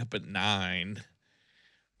can wake up at 9.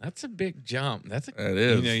 That's a big jump. It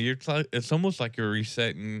is. It's almost like you're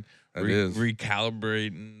resetting,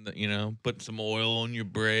 recalibrating, putting some oil on your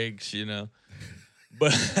brakes,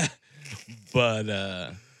 But,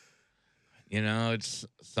 it's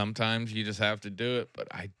sometimes you just have to do it, but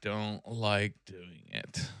I don't like doing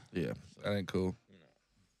it. Yeah, that ain't cool.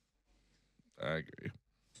 I agree.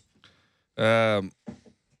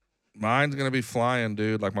 Mine's gonna be flying,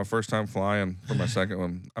 dude. Like my first time flying for my second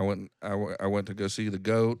one. I went to go see the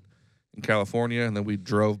goat in California, and then we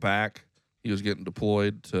drove back. He was getting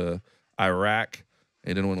deployed to Iraq.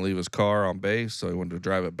 He didn't want to leave his car on base, so he wanted to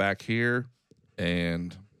drive it back here.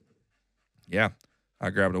 And yeah, I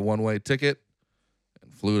grabbed a one-way ticket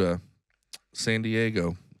and flew to San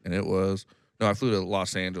Diego, and I flew to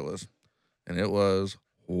Los Angeles, and it was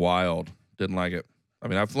wild. Didn't like it. I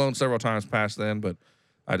mean, I've flown several times past then, but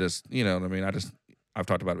I just, you know what I mean? I've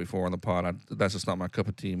talked about it before on the pod. That's just not my cup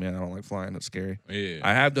of tea, man. I don't like flying. It's scary. Yeah.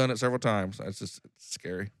 I have done it several times. It's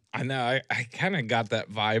scary. I know. I kind of got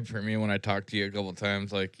that vibe from you when I talked to you a couple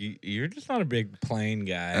times. Like you're just not a big plane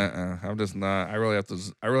guy. I'm just not. I really have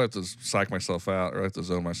to psych myself out, or I have to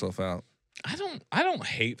zone myself out. I don't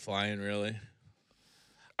hate flying really.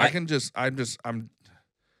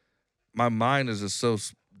 My mind is just so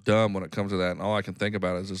dumb when it comes to that, and all I can think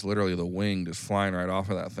about is just literally the wing just flying right off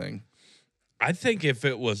of that thing. I think if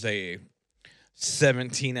it was a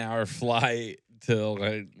 17-hour flight to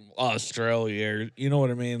like Australia, you know what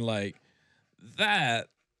I mean, like that'd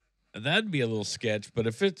be a little sketch. But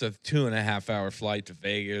if it's a 2.5-hour flight to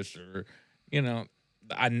Vegas, or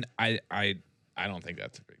I don't think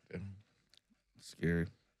that's a big deal. Scary.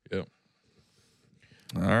 Yep.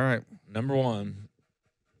 All right. Number 1,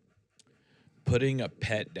 putting a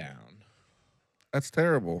pet down. That's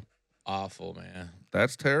terrible. Awful, man.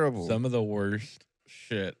 That's terrible. Some of the worst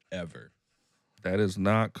shit ever. That is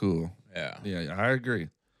not cool. Yeah. Yeah, I agree.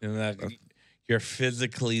 And that you're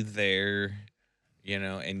physically there,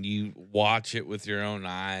 and you watch it with your own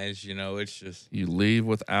eyes, it's just... You leave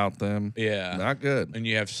without them. Yeah. Not good. And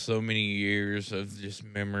you have so many years of just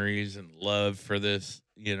memories and love for this,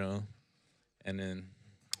 and then...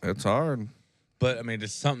 It's hard. But, I mean,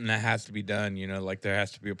 it's something that has to be done, like there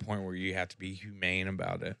has to be a point where you have to be humane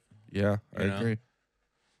about it. Yeah, I agree.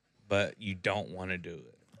 But you don't want to do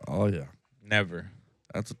it. Oh, yeah. Never.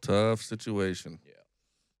 That's a tough situation. Yeah.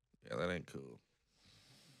 Yeah, that ain't cool.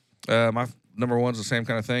 My number 1's the same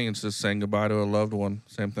kind of thing. It's just saying goodbye to a loved one.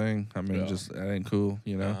 Same thing. I mean, just that ain't cool,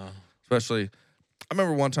 Especially, I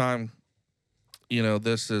remember one time,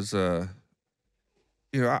 this is, I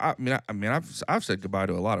mean, I've said goodbye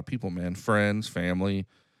to a lot of people, man. Friends, family,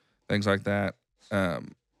 things like that.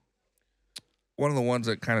 One of the ones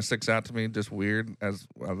that kind of sticks out to me, just weird, as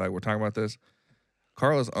like we're talking about this,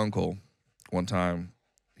 Carla's uncle, one time,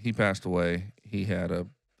 he passed away. He had a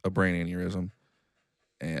brain aneurysm,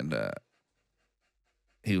 and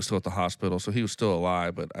he was still at the hospital, so he was still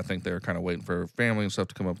alive. But I think they were kind of waiting for family and stuff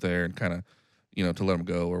to come up there and kind of, to let him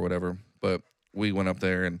go or whatever. But we went up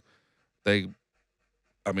there, and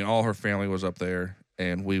all her family was up there,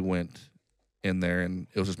 and we went in there, and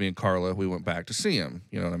it was just me and Carla. We went back to see him.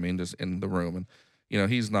 You know what I mean? Just in the room, and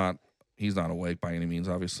he's not awake by any means,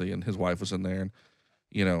 obviously, and his wife was in there,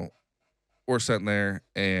 and we're sitting there,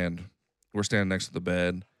 and we're standing next to the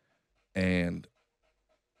bed, and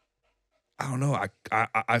I don't know.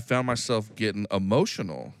 I found myself getting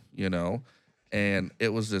emotional, and it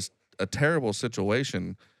was just a terrible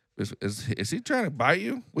situation. Is he trying to bite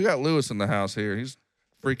you? We got Lewis in the house here. He's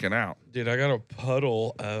freaking out. Dude, I got a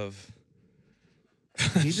puddle of.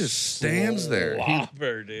 He just stands there.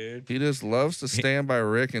 Dude. He just loves to stand by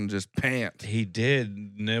Rick and just pant. He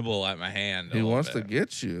did nibble at my hand. He wants to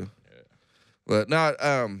get you. Yeah. But no,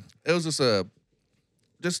 it was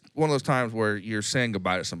just one of those times where you're saying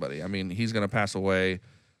goodbye to somebody. I mean, he's gonna pass away.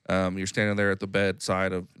 You're standing there at the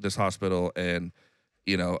bedside of this hospital, and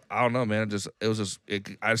I don't know, man. I just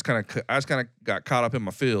kind of got caught up in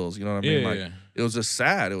my feels. You know what I mean? Yeah. It was just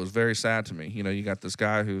sad. It was very sad to me. You got this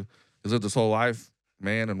guy who has lived his whole life,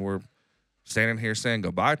 man, and we're standing here saying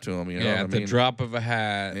goodbye to him. At the drop of a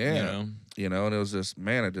hat. Yeah. And it was just,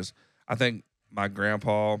 man. I think my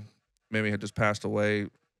grandpa maybe had just passed away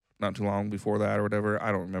not too long before that or whatever.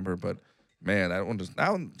 I don't remember, but man, that one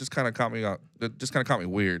just kind of caught me out. It just kind of caught me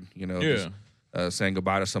weird. Yeah. Just, saying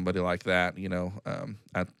goodbye to somebody like that.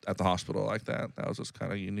 At the hospital like that. That was just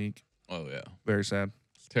kind of unique. Oh yeah. Very sad.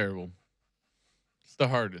 It's terrible. It's the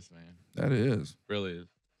hardest, man. That is. Really is.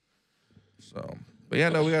 So, but yeah,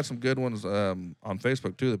 no, we got some good ones on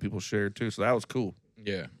Facebook too that people shared too. So that was cool.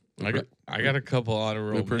 Yeah. I got a couple honor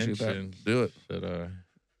roll mentions. That. Do it.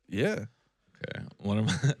 Yeah. Okay. One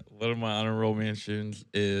of my honor roll mentions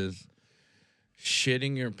is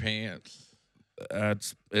shitting your pants.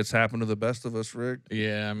 It's happened to the best of us, Rick.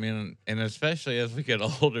 Yeah, and especially as we get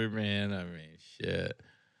older, man. Shit.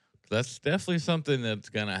 That's definitely something that's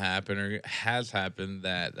gonna happen or has happened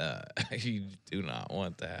that you do not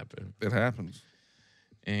want to happen. It happens.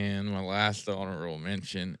 And my last honor roll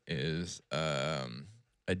mention is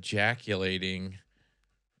ejaculating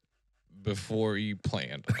before you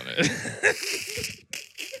planned on it.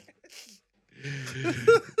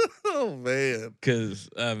 Oh man, because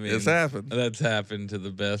it's happened. That's happened to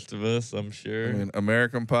the best of us, I'm sure.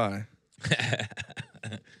 American Pie.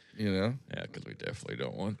 Yeah, because we definitely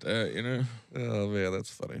don't want that. Oh man,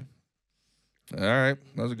 that's funny. All right,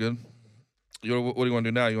 that was good. What do you want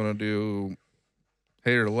to do now? You want to do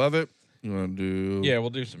hate it or love it? You want to do? Yeah,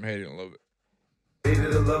 we'll do some hate it and love it. Hate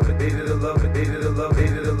it or love it, hate it or love it, hate it or love it,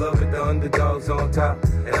 hate it or love it. The underdog's on top,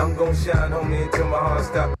 and I'm gonna shine, homie, until my heart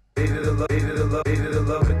stops. Hate it or love it, hate it or love it, hate it or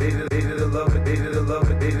love it, hate it or love it, hate it or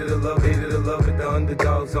love it, hate it or love it, hate it or love it. The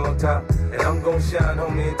underdog's on top, and I'm gonna shine,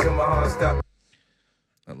 homie, until my heart stops.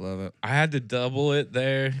 I love it. I had to double it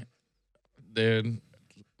there, dude.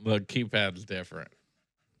 The keypad's different.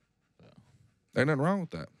 Ain't nothing wrong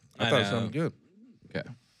with that. I thought it sounded good.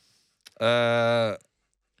 Okay.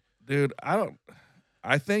 Dude,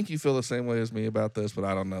 I think you feel the same way as me about this, but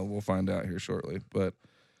I don't know. We'll find out here shortly. But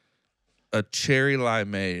a cherry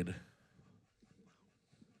limeade.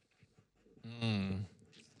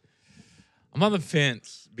 I'm on the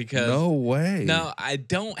fence because no way. No, I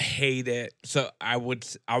don't hate it. So I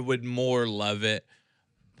would more love it,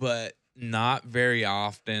 but not very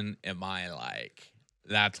often am I like,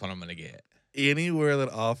 that's what I'm gonna get. Anywhere that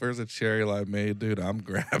offers a cherry limeade, dude, I'm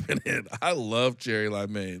grabbing it. I love cherry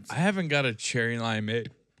limeades. I haven't got a cherry limeade.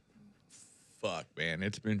 Fuck, man.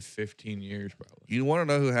 It's been 15 years, probably. You want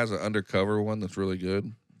to know who has an undercover one that's really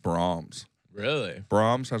good? Brahms. Really?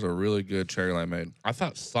 Brahms has a really good cherry limeade. I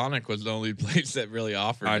thought Sonic was the only place that really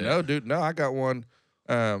offered it. I know, dude. No, I got one.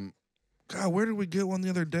 God, where did we get one the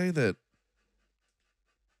other day that...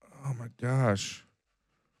 Oh, my gosh.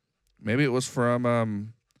 Maybe it was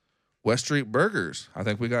from... West Street Burgers. I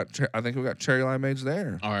think we got cherry limeades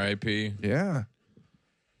there. R.I.P. Yeah.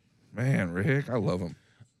 Man, Rick, I love them.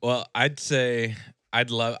 Well, I say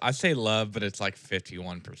love, but it's like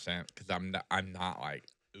 51% because I'm not like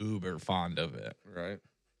uber fond of it. Right.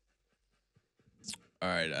 All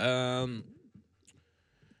right.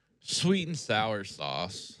 Sweet and sour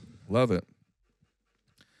sauce. Love it.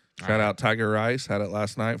 Shout out Tiger Rice. Had it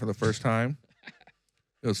last night for the first time.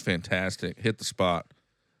 It was fantastic. Hit the spot.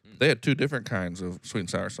 They had two different kinds of sweet and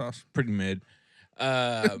sour sauce. Pretty mid.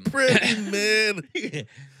 Pretty mid.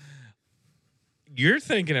 You're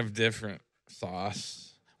thinking of different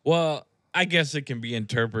sauce. Well, I guess it can be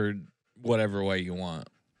interpreted whatever way you want.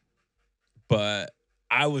 but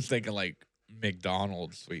I was thinking like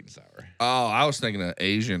McDonald's sweet and sour. Oh, I was thinking of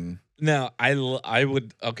Asian. No, I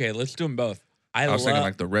would. Okay, let's do them both. I was thinking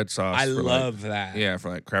like the red sauce. I for love like, that. Yeah, for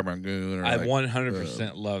like crab rangoon or I like,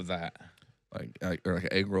 100% love that. or like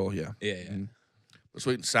an egg roll. Yeah. Yeah, Mhm. The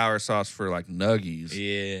sweet and sour sauce for like nuggies.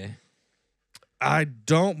 yeah. I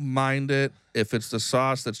don't mind it. If it's the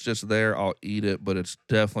sauce that's just there, I'll eat it, but it's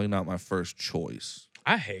definitely not my first choice.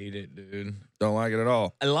 I hate it, dude. Don't like it at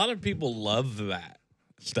all. A lot of people love that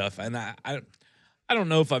stuff, and I don't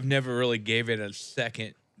know if I've never really gave it a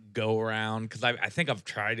second go around because I think I've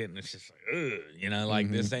tried it and it's just like, ugh, you know, like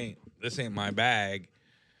this ain't my bag.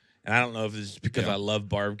 And I don't know if it's because I love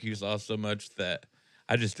barbecue sauce so much that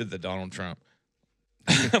I just did the Donald Trump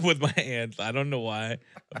with my hands. I don't know why,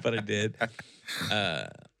 but I did.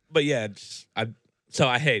 But yeah,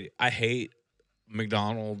 I hate it. I hate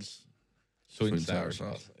McDonald's sweet and sour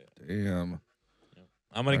sauce. Damn.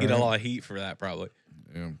 I'm gonna get a lot of heat for that probably.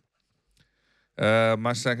 Yeah.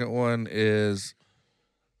 My second one is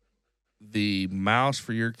the mouse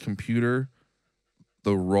for your computer,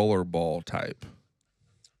 the rollerball type.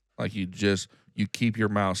 Like you keep your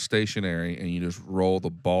mouse stationary and you just roll the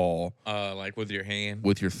ball Like with your hand.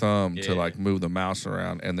 with your thumb to Yeah. like move the mouse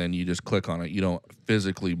around, and then you just click on it. You don't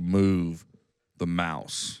physically move the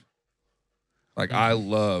mouse. Like I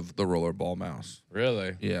love the rollerball mouse.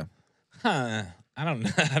 Really? Yeah. Huh. I don't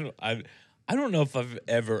know. I don't know if I've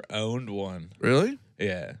ever owned one. Really?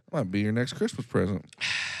 Yeah. That might be your next Christmas present.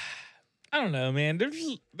 I don't know, man. There's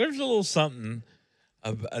a little something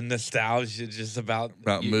of a nostalgia just about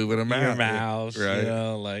Moving a mouse. your mouse, Right. you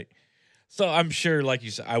know, like. So I'm sure, like you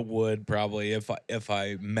said, I would probably if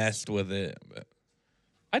I messed with it. But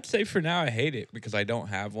I'd say for now I hate it because I don't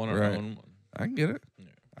have one or Right. own one. I can get it.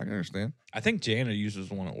 I can understand. I think Jana uses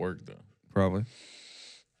one at work though. Probably.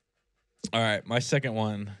 All right, my second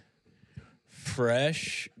one: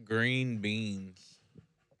 fresh green beans.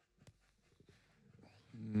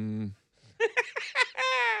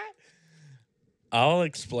 I'll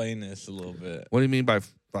explain this a little bit. What do you mean by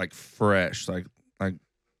like fresh? Like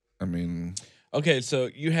I mean, Okay, so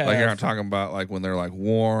you have like you're not talking about like when they're like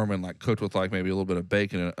warm and like cooked with like maybe a little bit of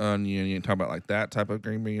bacon and onion. You ain't talking about like that type of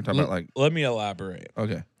green bean. You're talking about like Let me elaborate.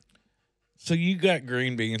 okay, So you got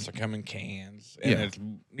green beans that come in cans, and Yeah. it's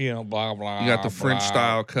blah blah. you got the French blah,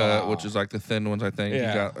 style cut, blah. which is like the thin ones. I think Yeah.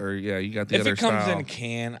 you got, or yeah, you got the if other it comes style. in a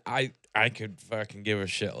can, I could fucking give a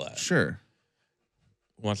shit less. Sure.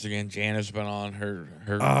 Once again, Jana's been on her.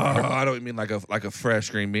 Oh, I don't mean like a fresh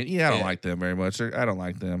green bean. Yeah, I don't Yeah. like them very much. I don't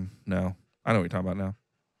like them. No, I know what you're talking about now.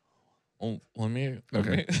 Oh, let me.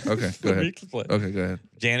 Okay. Okay, go let me ahead. explain. Okay, go ahead.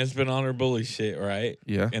 Jana's been on her bully shit, right?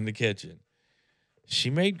 Yeah. In the kitchen.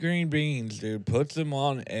 She made green beans, dude. Puts them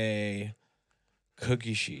on a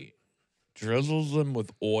cookie sheet, drizzles them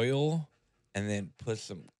with oil, and then puts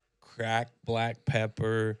some cracked black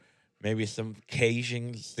pepper, maybe some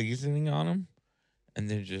Cajun seasoning on them, and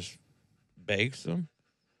then just bakes them.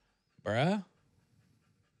 Bruh.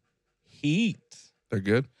 Heat. They're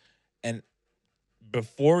good. And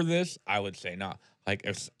before this, I would say not. Like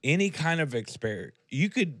if any kind of asparagus, you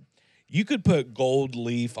could put gold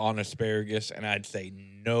leaf on asparagus, and I'd say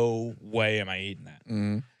no way am I eating that.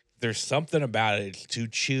 Mm-hmm. There's something about it. It's too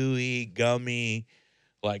chewy, gummy,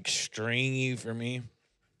 like stringy for me.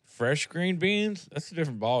 Fresh green beans, that's a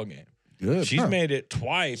different ball game. Good. She's huh. made it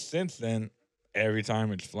twice since then. Every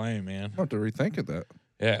time it's flame, man. I'll have to rethink of that.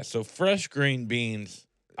 Yeah. So fresh green beans,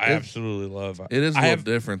 I It- absolutely love. It is a I little have-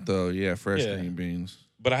 different though. Yeah, fresh Yeah. green beans.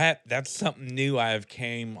 But that's something new I have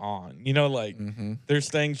came on. You know, like Mm-hmm. there's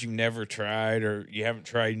things you never tried or you haven't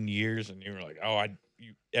tried in years, and you're like, oh,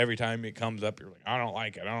 every time it comes up, you're like, I don't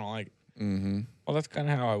like it. I don't like it. Mm-hmm. Well, that's kind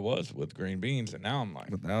of how I was with green beans, and now I'm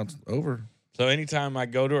like, But now it's over. so anytime I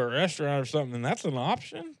go to a restaurant or something, and that's an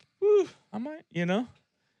option, whew, I might,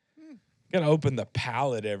 gotta open the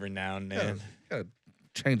palate every now and then. Gotta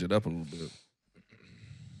change it up a little bit.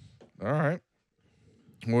 All right.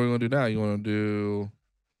 What are we gonna do now? You want to do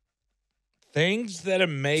Things that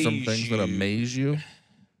amaze some things you. that amaze you?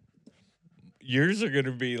 Yours are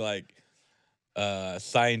gonna be like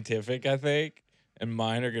scientific, I think, and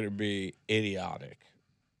mine are gonna be idiotic.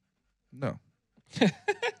 No.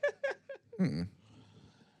 Mm-mm.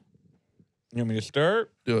 You want me to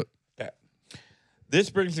start? Do it. This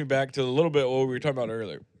brings me back to a little bit what we were talking about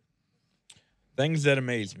earlier. Things that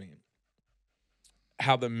amaze me.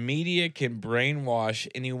 How the media can brainwash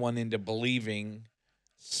anyone into believing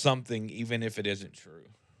something, even if it isn't true.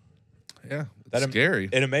 Yeah. It's That scary.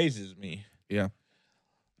 It amazes me. Yeah.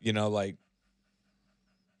 Like,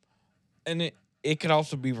 and it could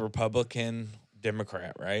also be Republican,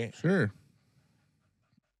 Democrat, right? Sure.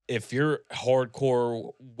 if you're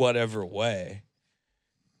hardcore whatever way,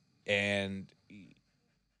 and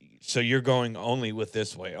so you're going only with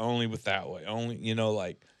this way, only with that way, only,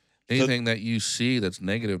 like Anything that you see that's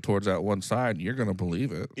negative towards that one side, you're going to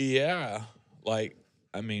believe it. yeah, like,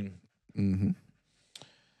 I mean, Mm-hmm.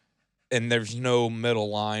 and there's no middle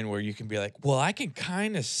line where you can be like, well, I can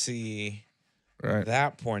kind of see Right.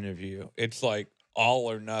 that point of view. It's like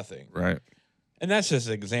all or nothing. Right. And that's just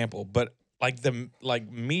an example, but like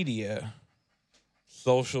media,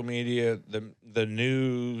 social media, the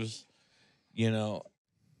news,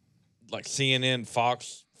 like CNN,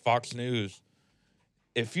 Fox News.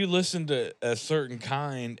 If you listen to a certain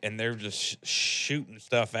kind and they're just shooting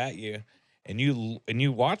stuff at you, and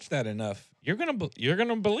you watch that enough, you're gonna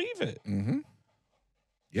believe it. Mm-hmm.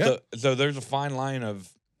 Yeah. So there's a fine line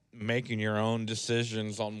of making your own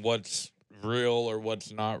decisions on what's real or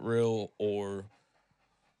what's not real. Or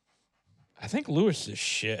I think Lewis is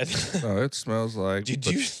shit. Oh, it smells like. Did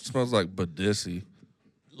you- Smells like Badissi.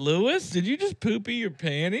 Lewis, did you just poopy your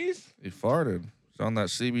panties? He farted. It's on that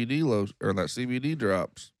CBD or that CBD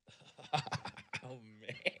drops. Oh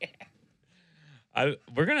man,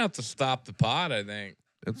 we're gonna have to stop the pod, I think.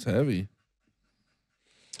 It's heavy.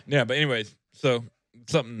 Yeah, but anyways, so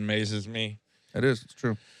something amazes me. It is. It's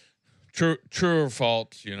true. True or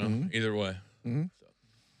false, Mhm. either way.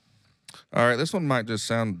 All right, this one might just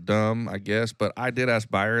sound dumb, I guess, but I did ask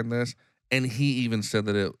Byron this, and he even said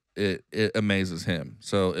that it amazes him.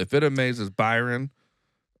 So if it amazes Byron,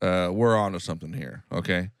 we're on to something here,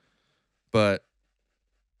 okay? But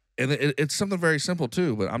and it's something very simple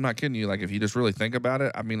too. But I'm not kidding you. Like if you just really think about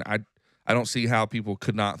it, I mean, I don't see how people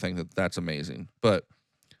could not think that that's amazing. But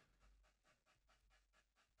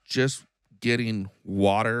just getting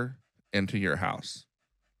water into your house.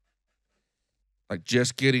 Like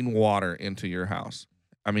just getting water into your house.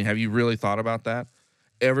 I mean, have you really thought about that?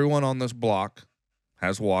 Everyone on this block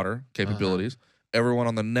has water capabilities. Everyone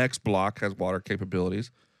on the next block has water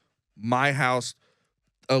capabilities. My house,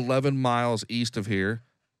 11 miles east of here,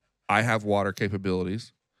 I have water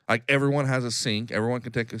capabilities. Like everyone has a sink. Everyone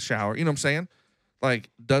can take a shower. You know what I'm saying? Like,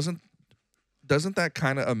 doesn't that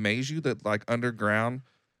kind of amaze you that like underground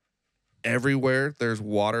everywhere there's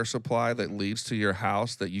water supply that leads to your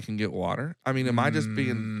house that you can get water? I mean, am I just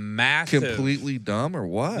being massive, completely dumb or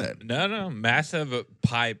what? No, massive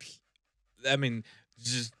pipes. I mean,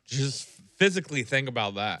 just physically think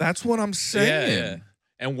about that. That's what I'm saying. Yeah.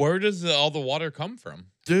 And where does all the water come from?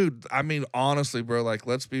 Dude, I mean, honestly, bro, like,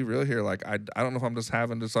 let's be real here. Like, I don't know if I'm just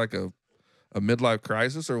having just like a midlife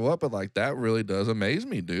crisis or what, but like, that really does amaze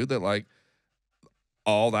me, dude, that like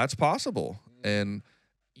all that's possible. And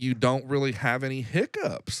you don't really have any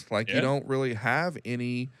hiccups. Like, you don't really have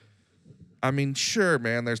any. I mean, sure,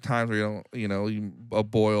 man, there's times where you don't, a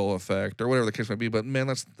boil effect or whatever the case may be, but man,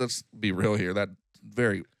 let's be real here. That's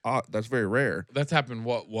very rare. That's happened,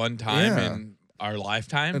 one time in our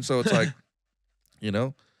lifetime? And so it's like, I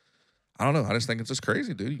don't know. I just think it's just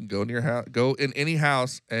crazy, dude. You can go in your house, go in any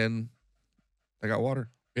house, and they got water.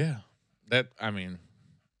 Yeah. And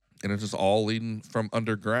it's just all leading from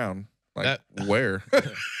underground. Like, where?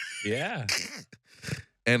 Yeah.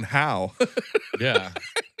 And how? Yeah.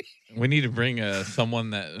 We need to bring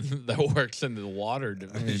someone that works in the water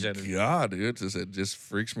division. God, dude, it just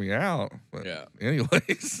freaks me out. But Yeah.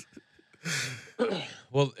 Anyways.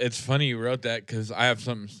 Well, it's funny you wrote that because I have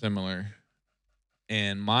something similar.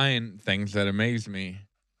 And mine, things that amaze me,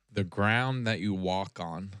 the ground that you walk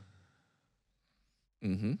on.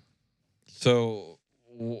 Mm-hmm. So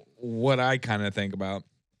what I kind of think about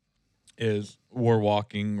is we're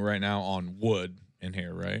walking right now on wood in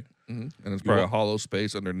here, right? Mm-hmm. And it's probably a hollow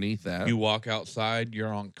space underneath that. You walk outside,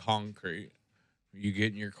 you're on concrete. You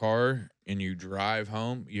get in your car and you drive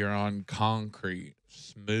home, you're on concrete,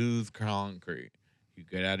 smooth concrete. You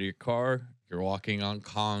get out of your car, you're walking on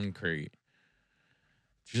concrete.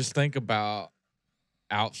 Just think about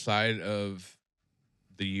outside of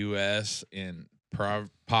the U.S. in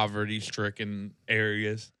poverty-stricken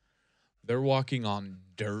areas. They're walking on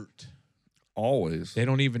dirt. Always. They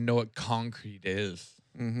don't even know what concrete is.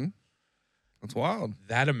 Mm-hmm. That's wild.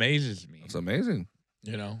 That amazes me. It's amazing.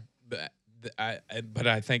 But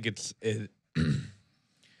I think it's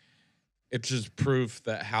just proof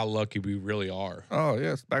that how lucky we really are. Oh,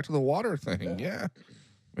 yes. Back to the water thing. Yeah.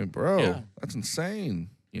 I mean, bro, that's insane,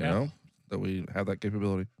 you know, that we have that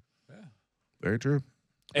capability. Yeah. Very true.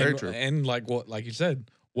 Very true. And like you said,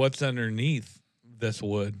 what's underneath this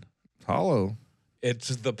wood? It's hollow.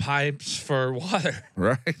 It's the pipes for water.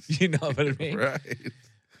 Right. You know what I mean? Right.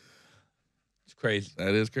 It's crazy.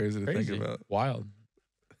 That is crazy to think about. Wild.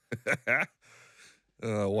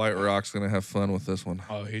 White Rock's gonna have fun with this one.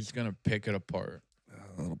 Oh, he's gonna pick it apart.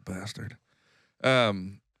 Little bastard.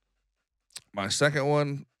 My second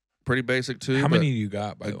one, pretty basic too. How but, many you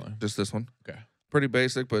got, by the way? Just this one. Okay. Pretty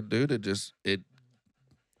basic, but dude, it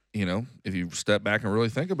if you step back and really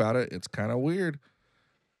think about it, it's kind of weird.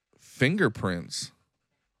 Fingerprints.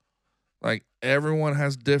 Like everyone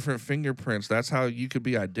has different fingerprints. That's how you could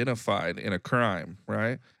be identified in a crime,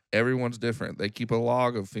 right? Everyone's different. They keep a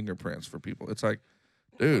log of fingerprints for people. It's like,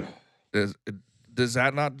 dude, does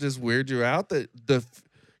that not just weird you out that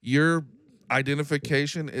your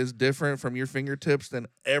identification is different from your fingertips than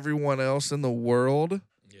everyone else in the world?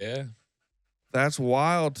 Yeah. That's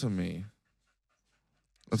wild to me.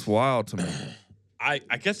 That's wild to me. I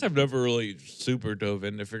guess I've never really super dove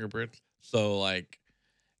into fingerprints. So like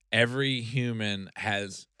every human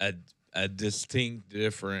has a distinct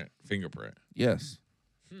different fingerprint. Yes.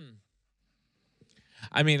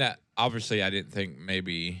 I mean, obviously I didn't think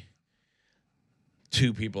maybe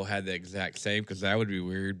two people had the exact same, because that would be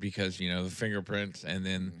weird, because the fingerprints, and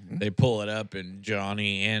then they pull it up and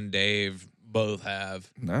Johnny and Dave both have.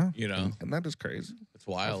 No. And that is crazy. it's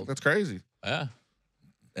wild. That's crazy. Yeah.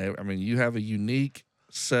 I mean, you have a unique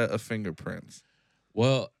set of fingerprints.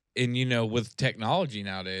 Well, and with technology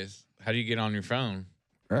nowadays, how do you get on your phone?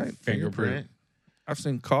 Right. Fingerprint. I've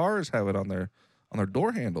seen cars have it on their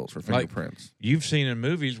door handles for fingerprints. You've seen in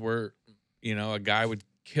movies where, a guy would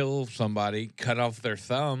kill somebody, cut off their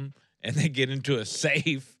thumb, and they get into a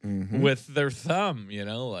safe with their thumb,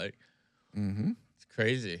 like. It's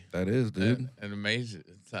crazy. That is, dude. And amazing.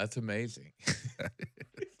 That's amazing.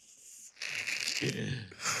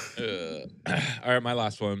 All right, my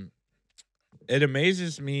last one. It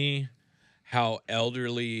amazes me how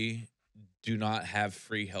elderly do not have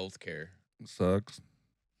free health care. Sucks.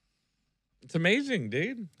 It's amazing,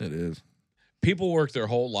 dude. It is. People work their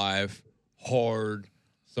whole life hard.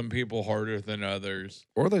 Some people harder than others.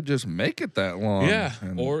 Or they just make it that long. Yeah.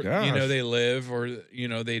 And Or, gosh. they live, or,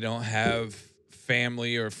 they don't have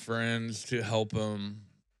family or friends to help them,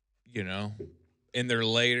 in their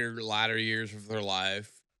latter years of their life.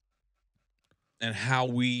 And how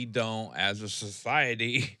we don't, as a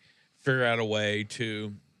society, figure out a way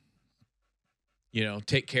to,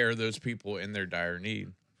 take care of those people in their dire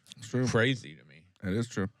need. It's true. Crazy to me. That is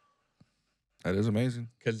true. That is amazing.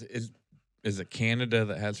 Because is it Canada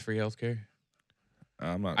that has free health care?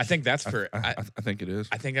 I'm not. I think that's for. I think it is.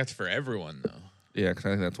 I think that's for everyone, though. Yeah, because I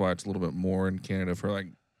think that's why it's a little bit more in Canada. For like,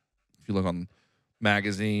 if you look on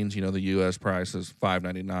magazines, the U.S. price is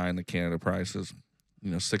 $5.99. The Canada price is,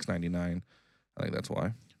 $6.99. I think that's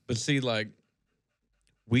why. But see, like,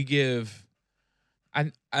 we give.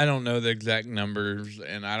 I don't know the exact numbers,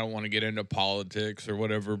 and I don't want to get into politics or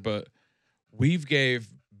whatever, but we've gave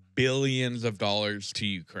billions of dollars to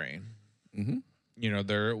Ukraine.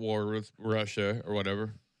 They're at war with Russia or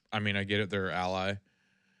whatever. I mean, I get it. They're an ally.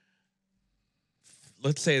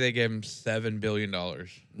 Let's say they gave them $7 billion.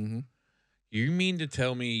 You mean to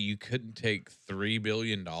tell me you couldn't take $3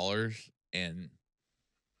 billion and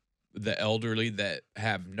the elderly that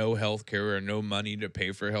have no health care or no money to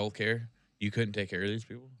pay for health care, you couldn't take care of these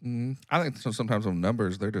people? I think sometimes those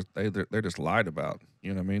numbers they're just lied about.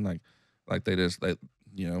 You know what I mean? Like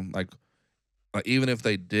even if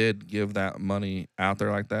they did give that money out there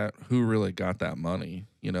like that, who really got that money?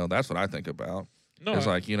 That's what I think about. No, it's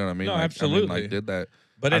like, you know what I mean? No, like, absolutely. I mean, did that?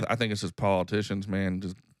 But I think it's just politicians, man,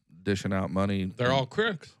 just dishing out money. They're all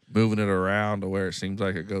crooks. Moving it around to where it seems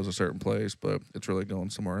like it goes a certain place, but it's really going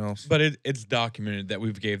somewhere else. But it's documented that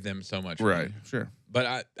we've gave them so much money. Right, sure.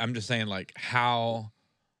 But I'm just saying, like, how...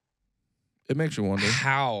 It makes you wonder.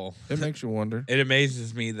 How? It makes you wonder. It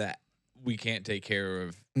amazes me that we can't take care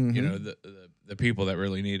of, the people that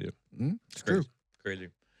really need it. It's true. Crazy.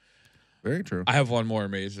 Very true. I have one more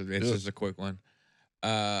amazing. It's just a quick one.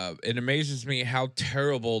 It amazes me how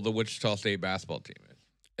terrible the Wichita State basketball team is.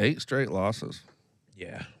 8 straight losses.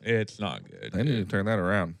 Yeah, it's not good. They need to turn that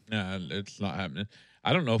around. No, it's not happening.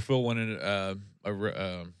 I don't know if Phil won a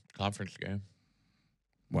conference game.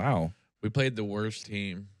 Wow. We played the worst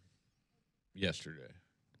team yesterday.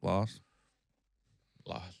 Lost.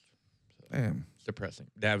 So, Damn. it's depressing.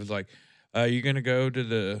 Dad was like, you going to go to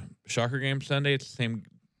the Shocker game Sunday? It's the same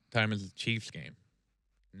time as the Chiefs game.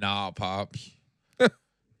 Nah, Pops.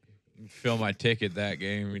 You fill my ticket that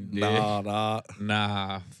game. We did.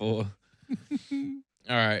 Nah, fool.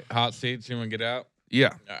 All right, hot seats. You want to get out?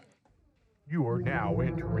 Yeah. You are now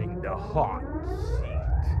entering the hot seat.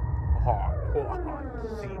 Hot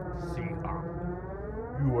seat.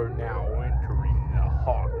 You are now entering the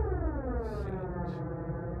hot seat.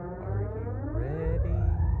 Are you ready?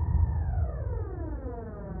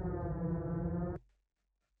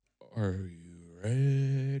 Are you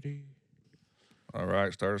ready? All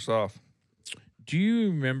right, start us off. Do you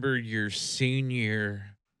remember your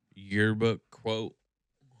senior yearbook quote?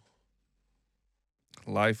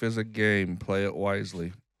 Life is a game. Play it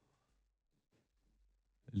wisely.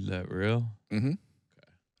 Is that real? Mm-hmm.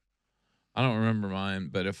 I don't remember mine,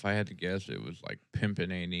 but if I had to guess, it was like pimping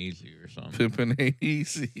ain't easy or something. Pimpin' ain't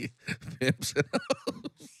easy. Pimps and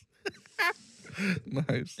hoes.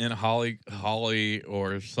 Nice. And Holly,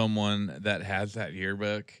 or someone that has that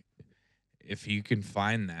yearbook, if you can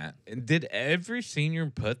find that. And did every senior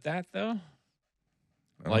put that though?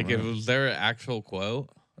 Like, know. it was their actual quote?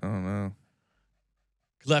 I don't know.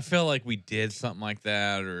 Because I feel like we did something like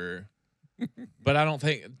that, or. But I don't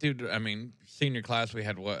think, dude. I mean, senior class we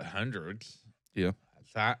had what, hundreds? Yeah.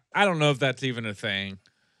 So I don't know if that's even a thing,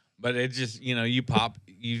 but it just, you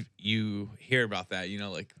hear about that,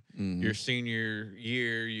 like your senior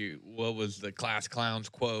year, what was the class clown's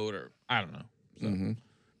quote, or I don't know. So,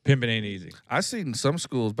 pimping ain't easy. I seen some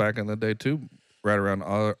schools back in the day too, right around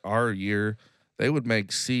our year, they would make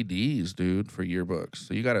CDs, dude, for yearbooks.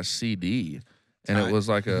 So you got a CD, and it was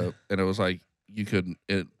like it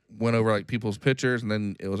went over like people's pictures, and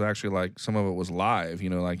then it was actually like some of it was live,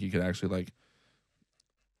 like you could actually like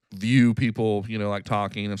view people, like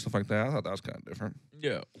talking and stuff like that. I thought that was kind of different.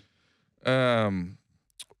 Yeah.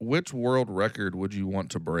 Which world record would you want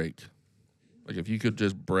to break? Like if you could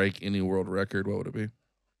just break any world record, what would it be?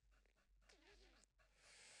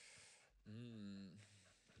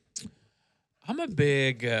 I'm a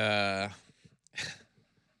big, this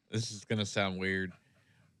is going to sound weird,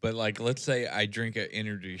 but like, let's say I drink an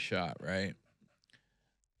energy shot, right?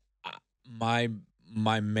 My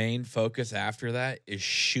main focus after that is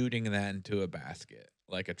shooting that into a basket,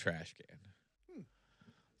 like a trash can.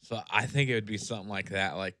 So I think it would be something like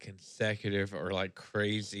that, like consecutive or like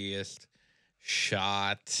craziest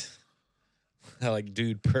shot, like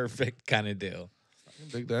dude perfect kind of deal. I can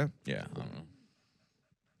dig that. Yeah, I don't know.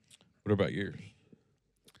 What about yours?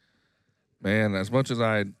 Man, as much as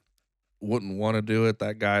I wouldn't want to do it,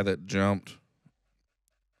 that guy that jumped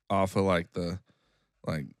off of like the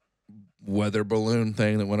weather balloon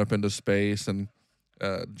thing that went up into space and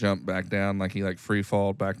jumped back down, like he like free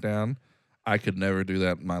falled back down. I could never do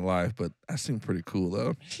that in my life, but that seemed pretty cool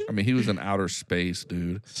though. I mean, he was in outer space,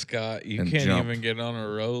 dude. Scott, you And can't jumped. even get on a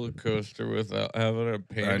roller coaster without having a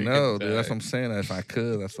panic I know, attack. dude. That's what I'm saying. If I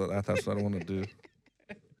could, that's what I want to do.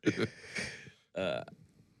 All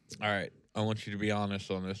right. I want you to be honest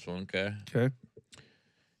on this one, okay? Okay.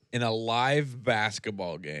 In a live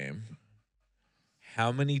basketball game,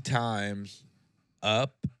 how many times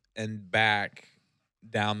up and back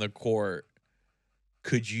down the court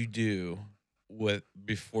could you do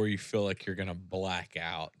before you feel like you're gonna black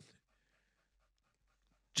out?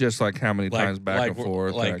 Just like how many times back and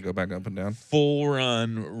forth, like and I go back up and down. Full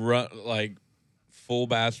run, like full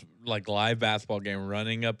like live basketball game,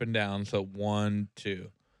 running up and down. So 1, 2.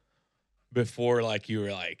 Before, like, you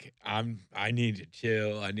were like, I need to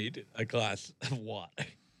chill. I need a glass of water.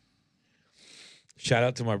 Shout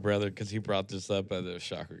out to my brother because he brought this up at the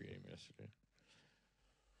Shocker game yesterday.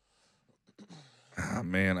 Oh,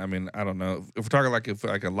 man, I mean, I don't know. If we're talking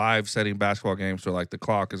like a live setting basketball game, so like the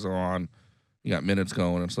clock is on, you got minutes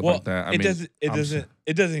going and stuff like that. It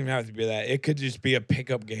doesn't even have to be that. It could just be a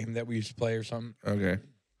pickup game that we used to play or something. Okay.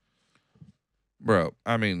 Bro,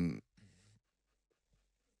 I mean,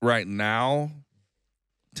 right now,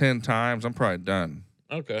 10 times, I'm probably done.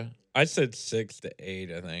 Okay. I said 6 to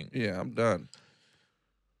 8, I think. Yeah, I'm done.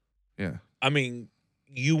 Yeah. I mean,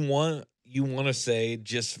 you want to say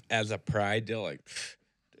just as a pride deal, like,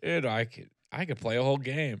 dude, I could play a whole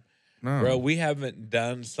game. No. Bro, we haven't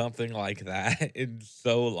done something like that in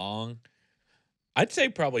so long. I'd say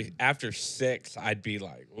probably after 6, I'd be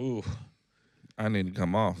like, ooh. I need to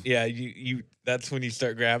come off. Yeah, you. That's when you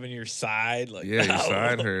start grabbing your side, like, Yeah, your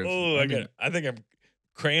side hurts. Oh, I think I'm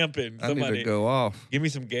cramping. I need to go off. Give me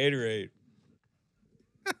some Gatorade.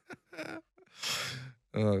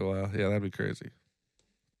 Oh, wow. Yeah, that'd be crazy.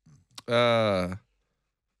 That's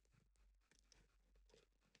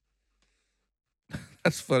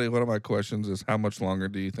funny. One of my questions is, how much longer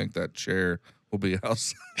do you think that chair will be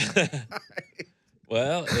outside?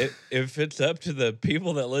 Well, if it's up to the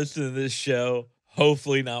people that listen to this show,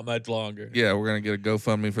 hopefully not much longer. Yeah, we're going to get a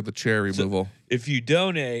GoFundMe for the chair removal. If you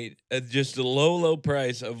donate at just a low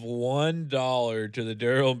price of $1 to the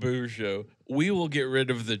Daryl and Boo Show, we will get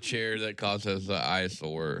rid of the chair that causes the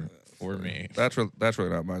eyesore for me. That's really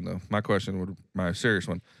not mine, though. My serious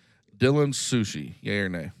one. Dylan's Sushi, yay or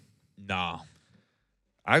nay? Nah.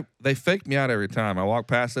 They fake me out every time. I walk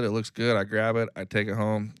past it. It looks good. I grab it. I take it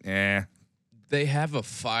home. they have a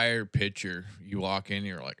fire pitcher. You walk in,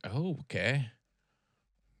 you're like, oh, okay.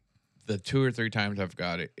 The 2 or 3 times I've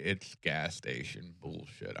got it, it's gas station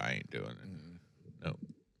bullshit. I ain't doing it. No.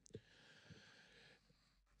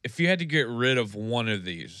 If you had to get rid of one of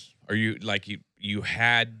these, or you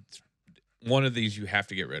had one of these you have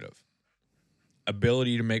to get rid of.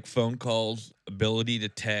 Ability to make phone calls, ability to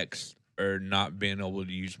text, or not being able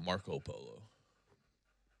to use Marco Polo.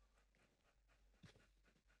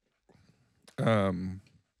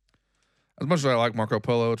 As much as I like Marco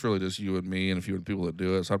Polo, it's really just you and me and a few of the people that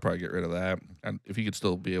do it. So I'd probably get rid of that. And if you could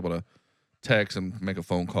still be able to text and make a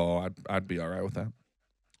phone call, I'd be all right with that.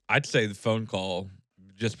 I'd say the phone call,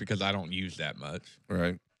 just because I don't use that much.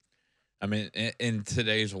 Right. I mean, in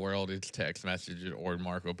today's world, it's text messages or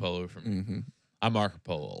Marco Polo for me. Mm-hmm. I Marco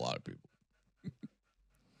Polo a lot of people.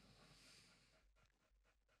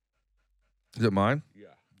 Is it mine? Yeah.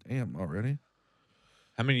 Damn, already?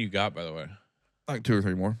 How many you got, by the way? Like 2 or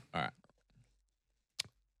 3 more. All right.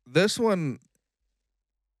 This one,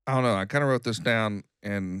 I don't know. I kind of wrote this down,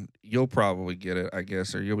 and you'll probably get it, I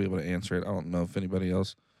guess, or you'll be able to answer it. I don't know if anybody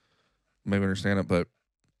else maybe understand it, but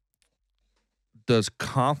does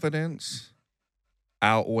confidence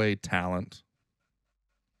outweigh talent?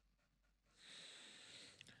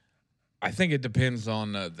 I think it depends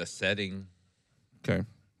on the setting. Okay.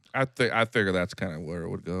 I figure that's kind of where it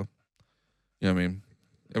would go. You know what I mean?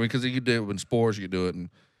 Because you could do it in sports, you could do it in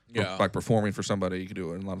like performing for somebody, you could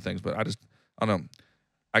do it in a lot of things. But I don't know.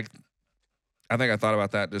 I think I thought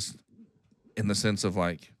about that just in the sense of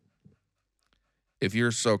like, if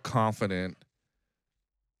you're so confident,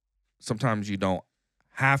 sometimes you don't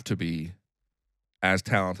have to be as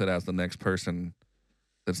talented as the next person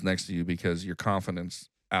that's next to you because your confidence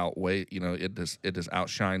outweigh, it just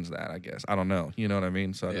outshines that, I guess. I don't know. You know what I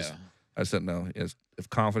mean? So I said no. Is if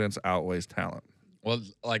confidence outweighs talent. Well,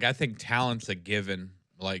 like I think talent's a given.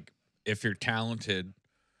 Like if you're talented,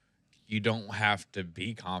 you don't have to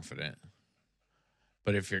be confident.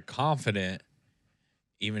 But if you're confident,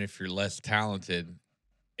 even if you're less talented,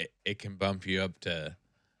 it can bump you up to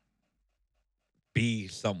be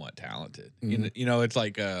somewhat talented. Mm-hmm. It's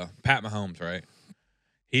like Pat Mahomes, right?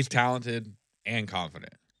 He's talented and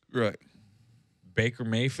confident. Right. Baker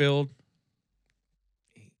Mayfield,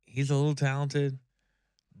 he's a little talented,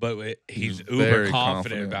 but he's uber very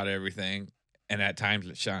confident about everything, and at times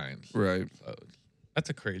it shines. Right. So that's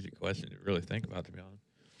a crazy question to really think about, to be honest.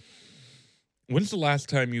 When's the last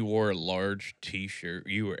time you wore a large T-shirt?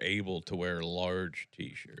 You were able to wear a large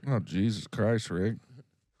T-shirt. Oh, Jesus Christ, Rick.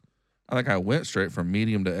 I think I went straight from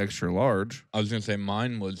medium to extra large. I was going to say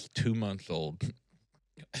mine was 2 months old.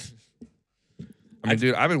 I mean,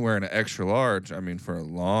 dude, I've been wearing an extra large, for a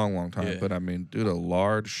long, long time. Yeah. But, dude, a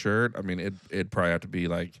large shirt, it'd probably have to be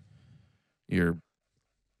like your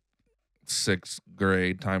 6th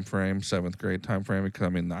grade time frame, 7th grade time frame.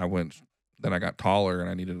 Because, then I got taller and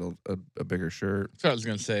I needed a bigger shirt. That's what I was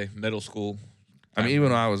going to say, middle school. Even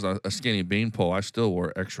when I was a skinny beanpole, I still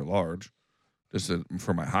wore extra large just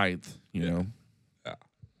for my height, you know.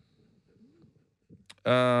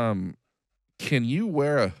 Yeah. Can you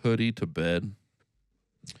wear a hoodie to bed?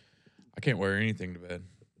 I can't wear anything to bed.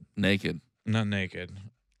 Naked. Not naked.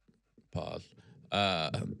 Pause.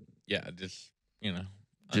 Yeah, just,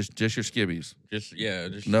 Just your skivvies. Just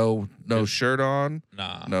No shirt on.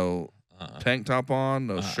 Nah. No tank top on.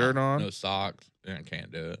 No shirt on. No socks. I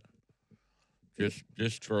can't do it.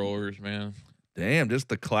 Just drawers, man. Damn, just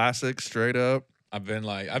the classic straight up. I've been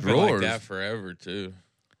like Drawers. that forever too.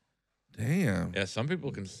 Damn. Yeah, some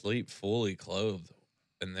people can sleep fully clothed,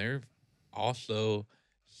 and they're also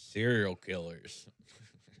serial killers.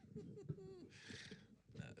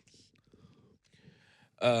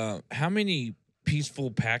 How many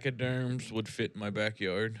peaceful pachyderms would fit in my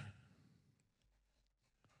backyard?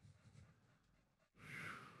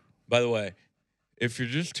 By the way, if you're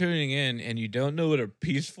just tuning in and you don't know what a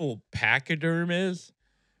peaceful pachyderm is,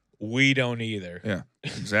 we don't either. Yeah,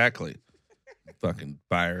 exactly. Fucking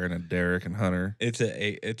Byron and Derek and Hunter. It's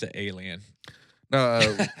an alien.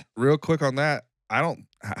 No, real quick on that.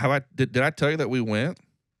 Did I tell you that we went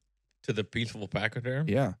To the peaceful pachyderm?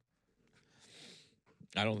 Yeah,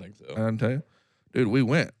 I don't think so. I didn't tell you, dude. We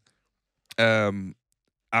went. I'm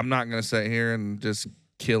not gonna sit here and just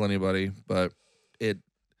kill anybody, but it's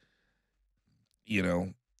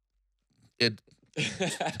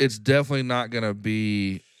definitely not gonna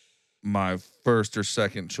be my first or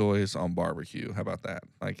second choice on barbecue. How about that?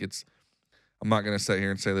 I'm not gonna sit here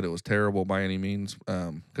and say that it was terrible by any means,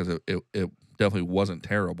 because it definitely wasn't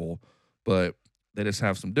terrible, but they just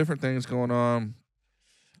have some different things going on.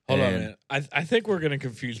 Hold on, man. I think we're gonna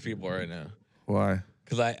confuse people right now. Why?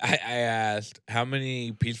 Because I asked how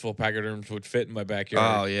many peaceful pachyderms would fit in my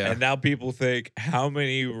backyard. Oh, yeah. And now people think how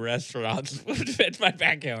many restaurants would fit in my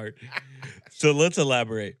backyard. So let's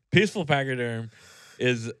elaborate. Peaceful pachyderm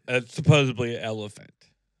is supposedly an elephant,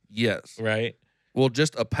 Yes. right? Well,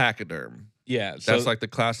 just a pachyderm. Yeah. So That's like the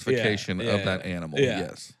classification yeah, of that animal. yeah.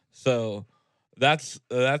 Yes. So that's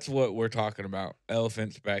what we're talking about.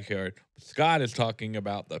 Elephant's backyard. Scott is talking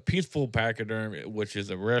about the peaceful pachyderm, which is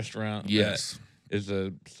a restaurant. Yes. That is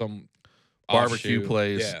some Barbecue offshoot.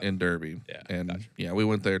 place Yeah. in Derby. Yeah, And gotcha. yeah, we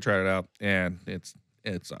went there, tried it out, and it's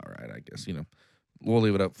all right, I guess. We'll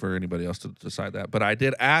leave it up for anybody else to decide that. But I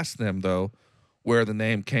did ask them though where the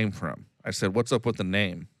name came from. I said, "What's up with the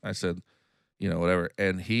name?" I said, whatever.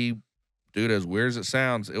 And dude, as weird as it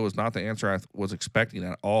sounds, it was not the answer I was expecting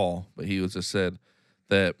at all. But he was just said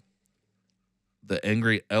that the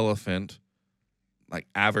angry elephant like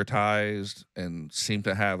advertised and seemed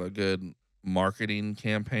to have a good marketing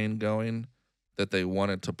campaign going, that they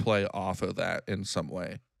wanted to play off of that in some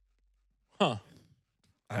way. Huh.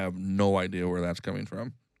 I have no idea where that's coming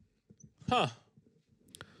from. Huh.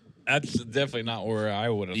 That's definitely not where I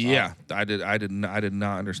would have thought. Yeah, I did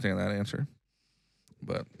not understand that answer.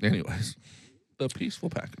 But anyways, the peaceful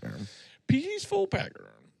pachyderm. Peaceful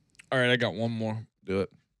pachyderm. All right, I got one more. Do it.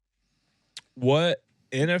 What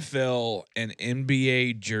NFL and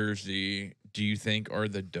NBA jersey do you think are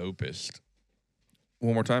the dopest?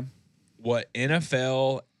 One more time. What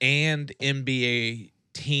NFL and NBA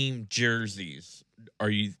team jerseys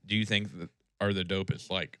do you think that are the dopest?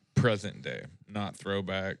 Like present day, not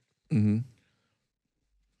throwback. Mm-hmm.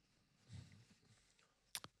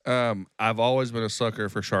 I've always been a sucker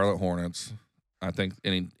for Charlotte Hornets. I think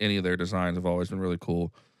any of their designs have always been really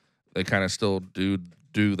cool. They kind of still do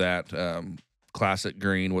that classic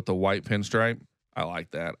green with the white pinstripe. I like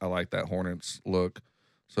that. I like that Hornets look.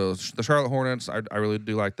 So the Charlotte Hornets, I really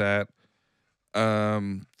do like that.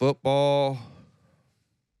 Football.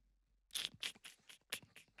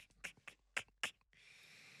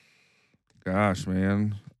 Gosh,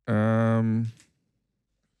 man.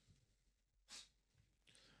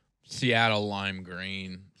 Seattle lime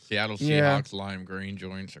green. Seattle Yeah. Seahawks lime green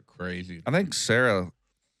joints are crazy. I think Sarah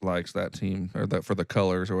likes that team or that for the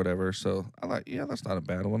colors or whatever. So I like, yeah, that's not a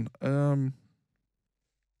bad one.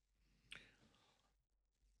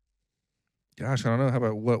 Gosh, I don't know. How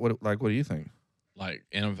about what do you think? Like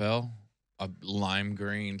NFL, a lime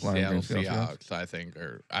green Lime Seattle green Seattle Seahawks, I think,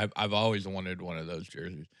 I've always wanted one of those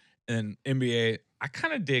jerseys. And NBA, I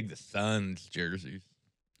kind of dig the Suns jerseys.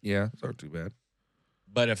 Yeah, it's not too bad.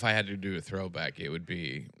 But if I had to do a throwback, it would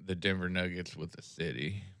be the Denver Nuggets with the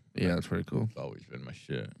city. Yeah, that's pretty cool. It's always been my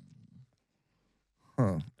shit.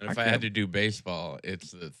 Huh. And if I had to do baseball,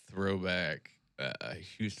 it's the throwback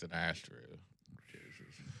Houston Astros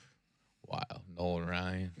jerseys. Wow, Nolan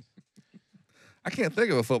Ryan. I can't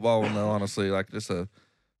think of a football one though, honestly. Like just a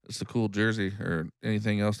cool jersey or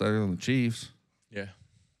anything else other than the Chiefs. Yeah.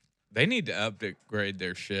 They need to upgrade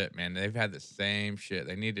their shit, man. They've had the same shit.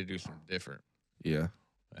 They need to do something different. Yeah.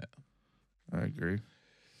 Yeah. I agree.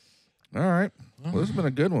 All right. Well, this has been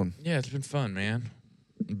a good one. Yeah, it's been fun, man.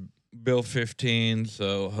 Bill 15,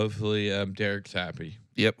 so hopefully Derek's happy.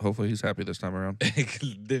 Yep. Hopefully he's happy this time around.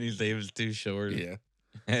 Didn't he say it was too short? Yeah.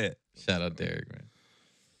 Shout out Derek, man.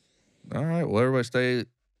 All right. Well, everybody stay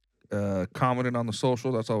commenting on the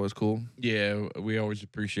social. That's always cool. Yeah, we always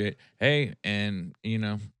appreciate. Hey, and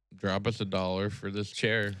drop us $1 for this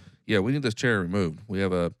chair. Yeah, we need this chair removed. We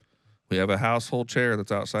have a household chair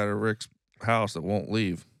that's outside of Rick's house that won't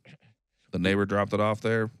leave. The neighbor dropped it off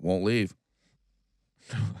there. Won't leave.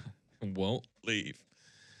 Won't leave.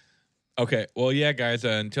 Okay, well, yeah, guys.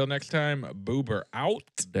 Until next time, Boober out.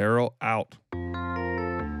 Daryl out.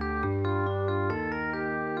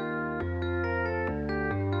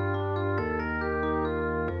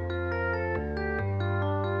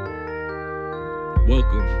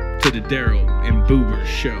 Welcome to the Daryl and Boober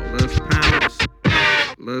Show. Let's pounce.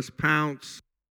 Let's pounce.